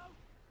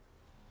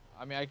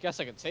 I mean, I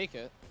guess I could take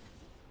it.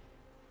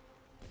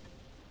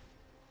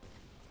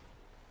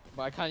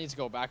 But I kind of need to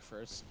go back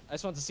first. I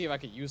just want to see if I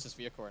could use this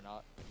vehicle or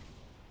not.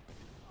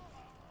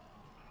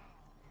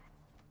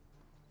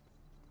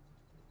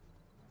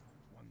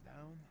 One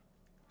down,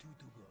 2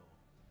 to go.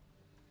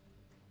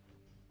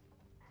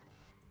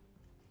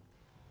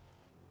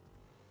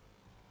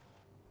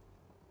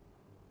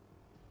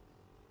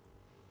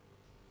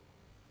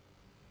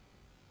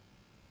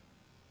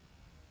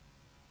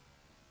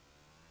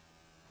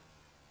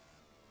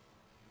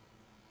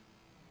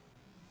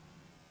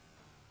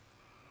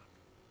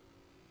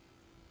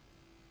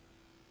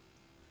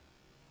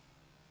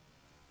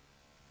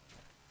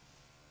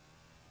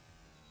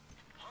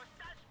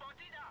 Hostile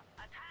spotted!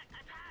 Attack!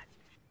 Attack!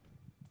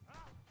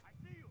 I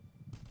see you!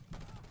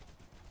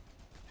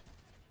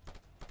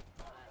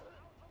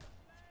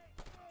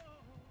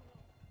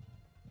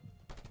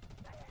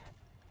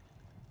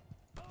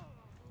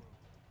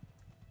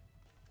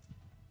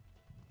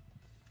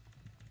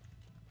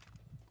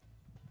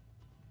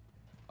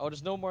 Oh,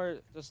 there's no more.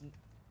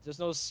 There's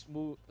no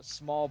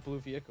small blue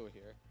vehicle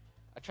here.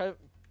 I try to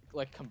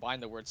like combine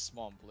the words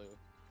small and blue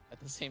at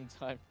the same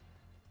time.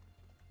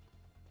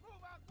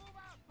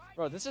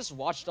 Bro, this is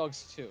Watch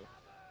Dogs 2.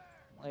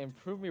 Like,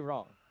 prove me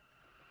wrong.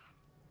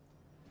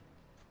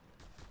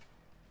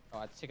 Oh,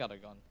 I have to take out a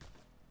gun.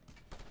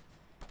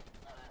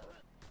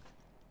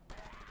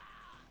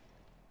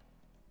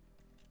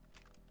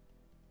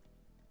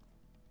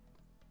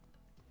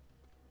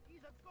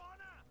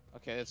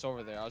 Okay, it's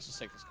over there. I'll just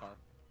take this car.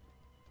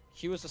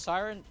 Q is the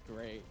siren?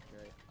 Great,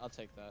 great. I'll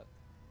take that.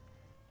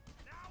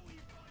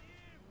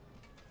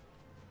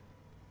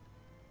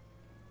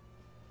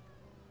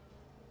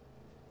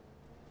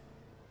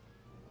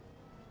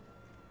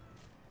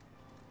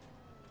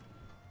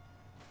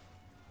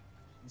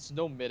 There's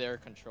no mid-air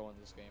control in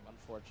this game,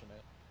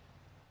 unfortunate.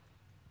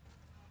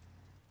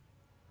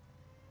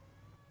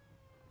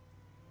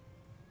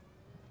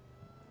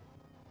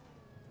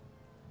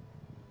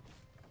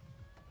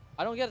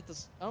 I don't get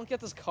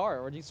this car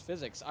or these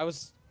physics. I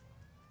was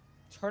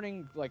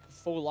turning like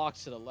full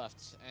locks to the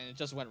left and it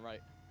just went right.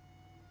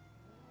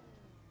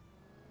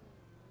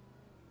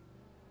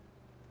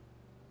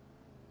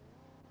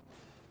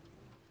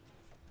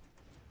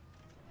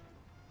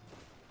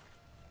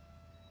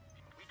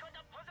 We got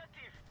a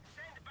positive.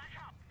 Send back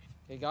up.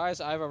 Okay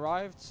guys, I've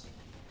arrived.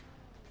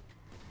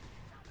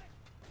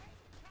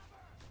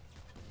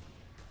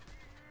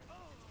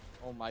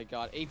 Oh my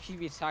god,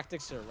 APB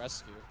tactics to the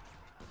rescue.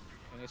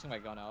 I'm getting my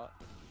gun out.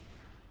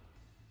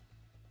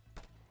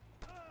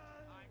 I'm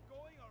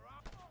going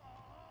around.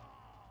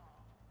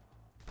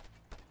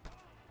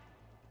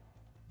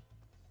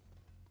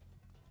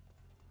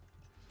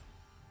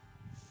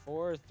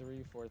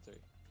 4-3-4-3.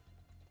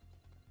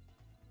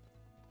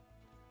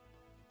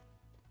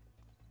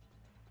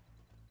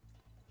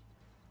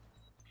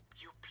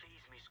 You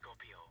please me,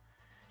 Scorpio.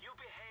 You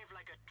behave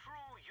like a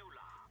true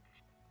Eula.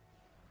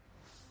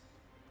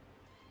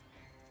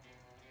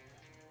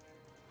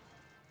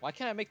 Why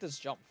can't I make this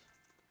jump?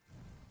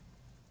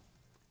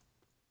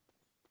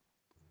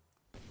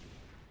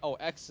 Oh,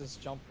 X is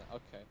jump now.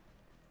 Okay.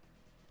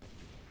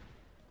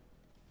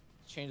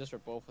 Changes for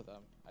both of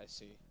them. I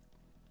see.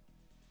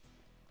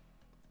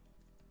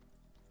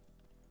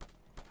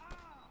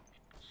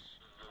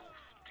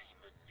 Sloth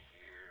demon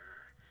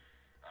here.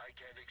 I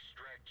can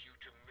extract you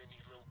to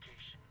many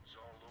locations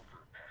all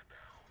over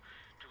Panau.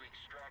 To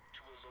extract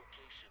to a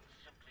location,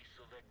 simply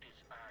select his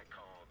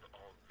icon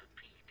on the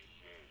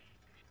PDA.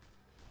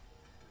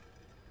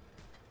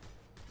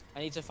 I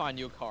need to find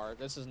a new car.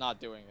 This is not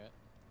doing it.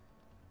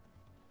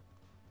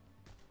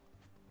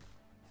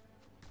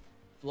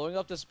 Blowing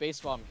up this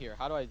base while I'm here.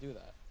 How do I do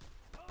that?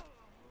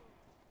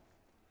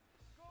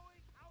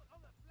 Going out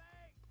on the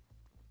flank.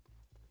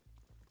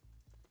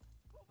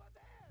 Over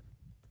there.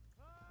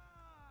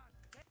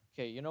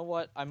 Okay, you know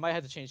what? I might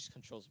have to change the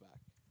controls back.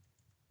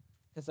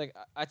 It's like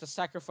I have to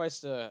sacrifice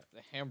the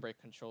handbrake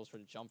controls for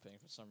the jumping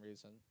for some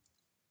reason.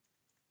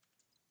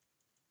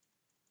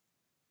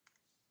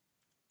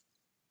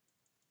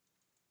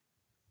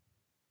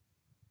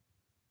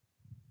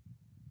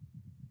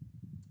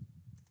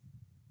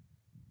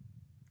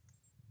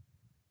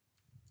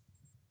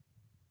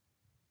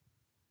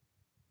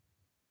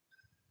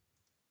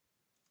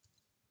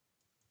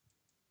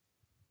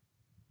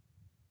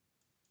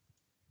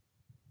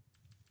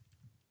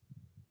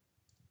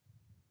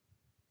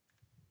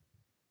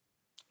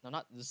 No,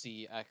 not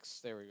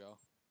ZX. There we go.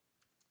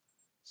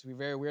 It's gonna be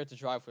very weird to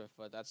drive with,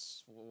 but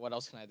that's what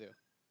else can I do?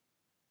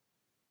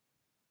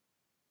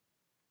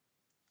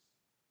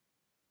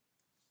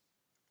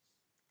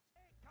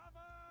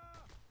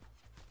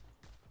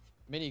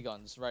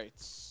 Miniguns, right?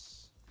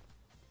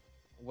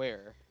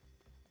 Where?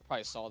 I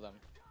probably saw them.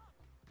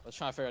 I was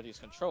trying to figure out these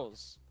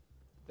controls.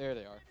 There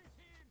they are.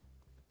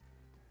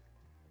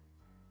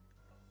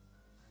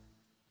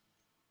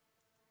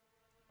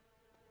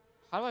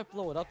 How do I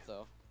blow it up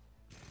though?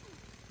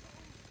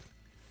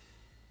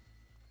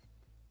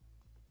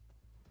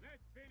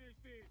 Let's finish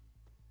this.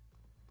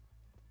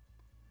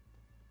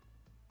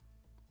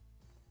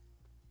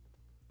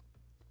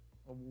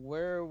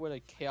 Where would a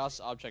chaos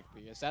object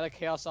be? Is that a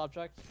chaos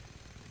object?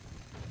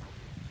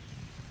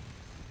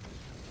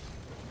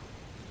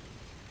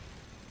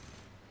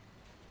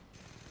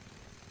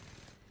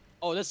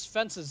 Oh, this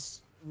fence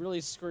is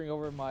really screwing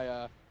over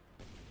my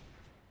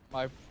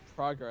my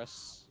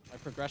progress, my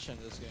progression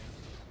in this game.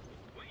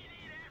 We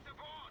need air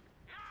support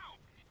now.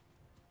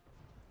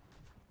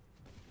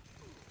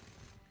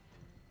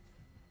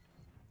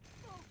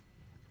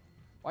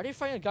 Why do you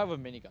fight a guy with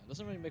a minigun?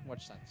 Doesn't really make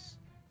much sense.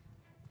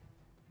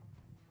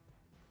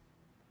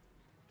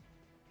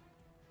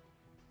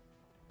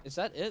 Is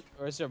that it?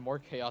 Or is there more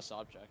chaos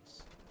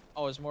objects?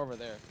 Oh, there's more over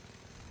there.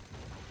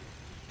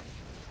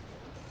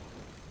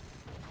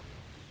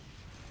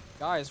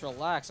 Guys,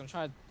 relax. I'm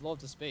trying to blow up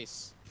the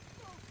space.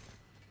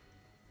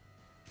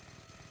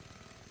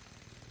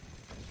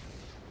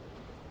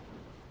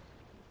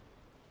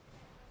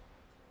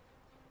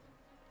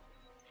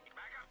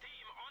 Backup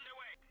team on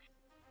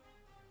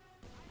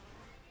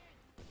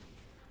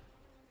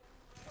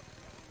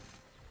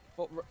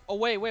the way. Oh,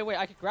 wait.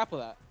 I can grapple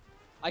that.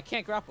 I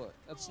can't grapple it.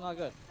 That's not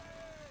good.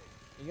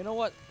 You know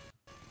what?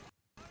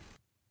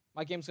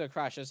 My game's gonna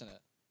crash, isn't it?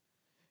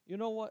 You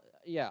know what?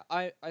 Yeah,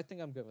 I think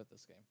I'm good with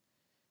this game.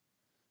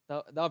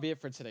 That'll be it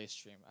for today's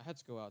stream. I had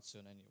to go out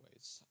soon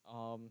anyways.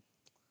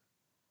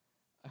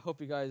 I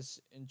hope you guys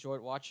enjoyed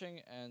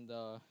watching, and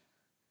I'll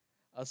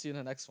see you in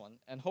the next one.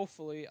 And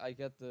hopefully I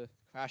get the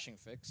crashing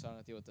fix so I don't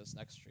have to deal with this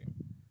next stream.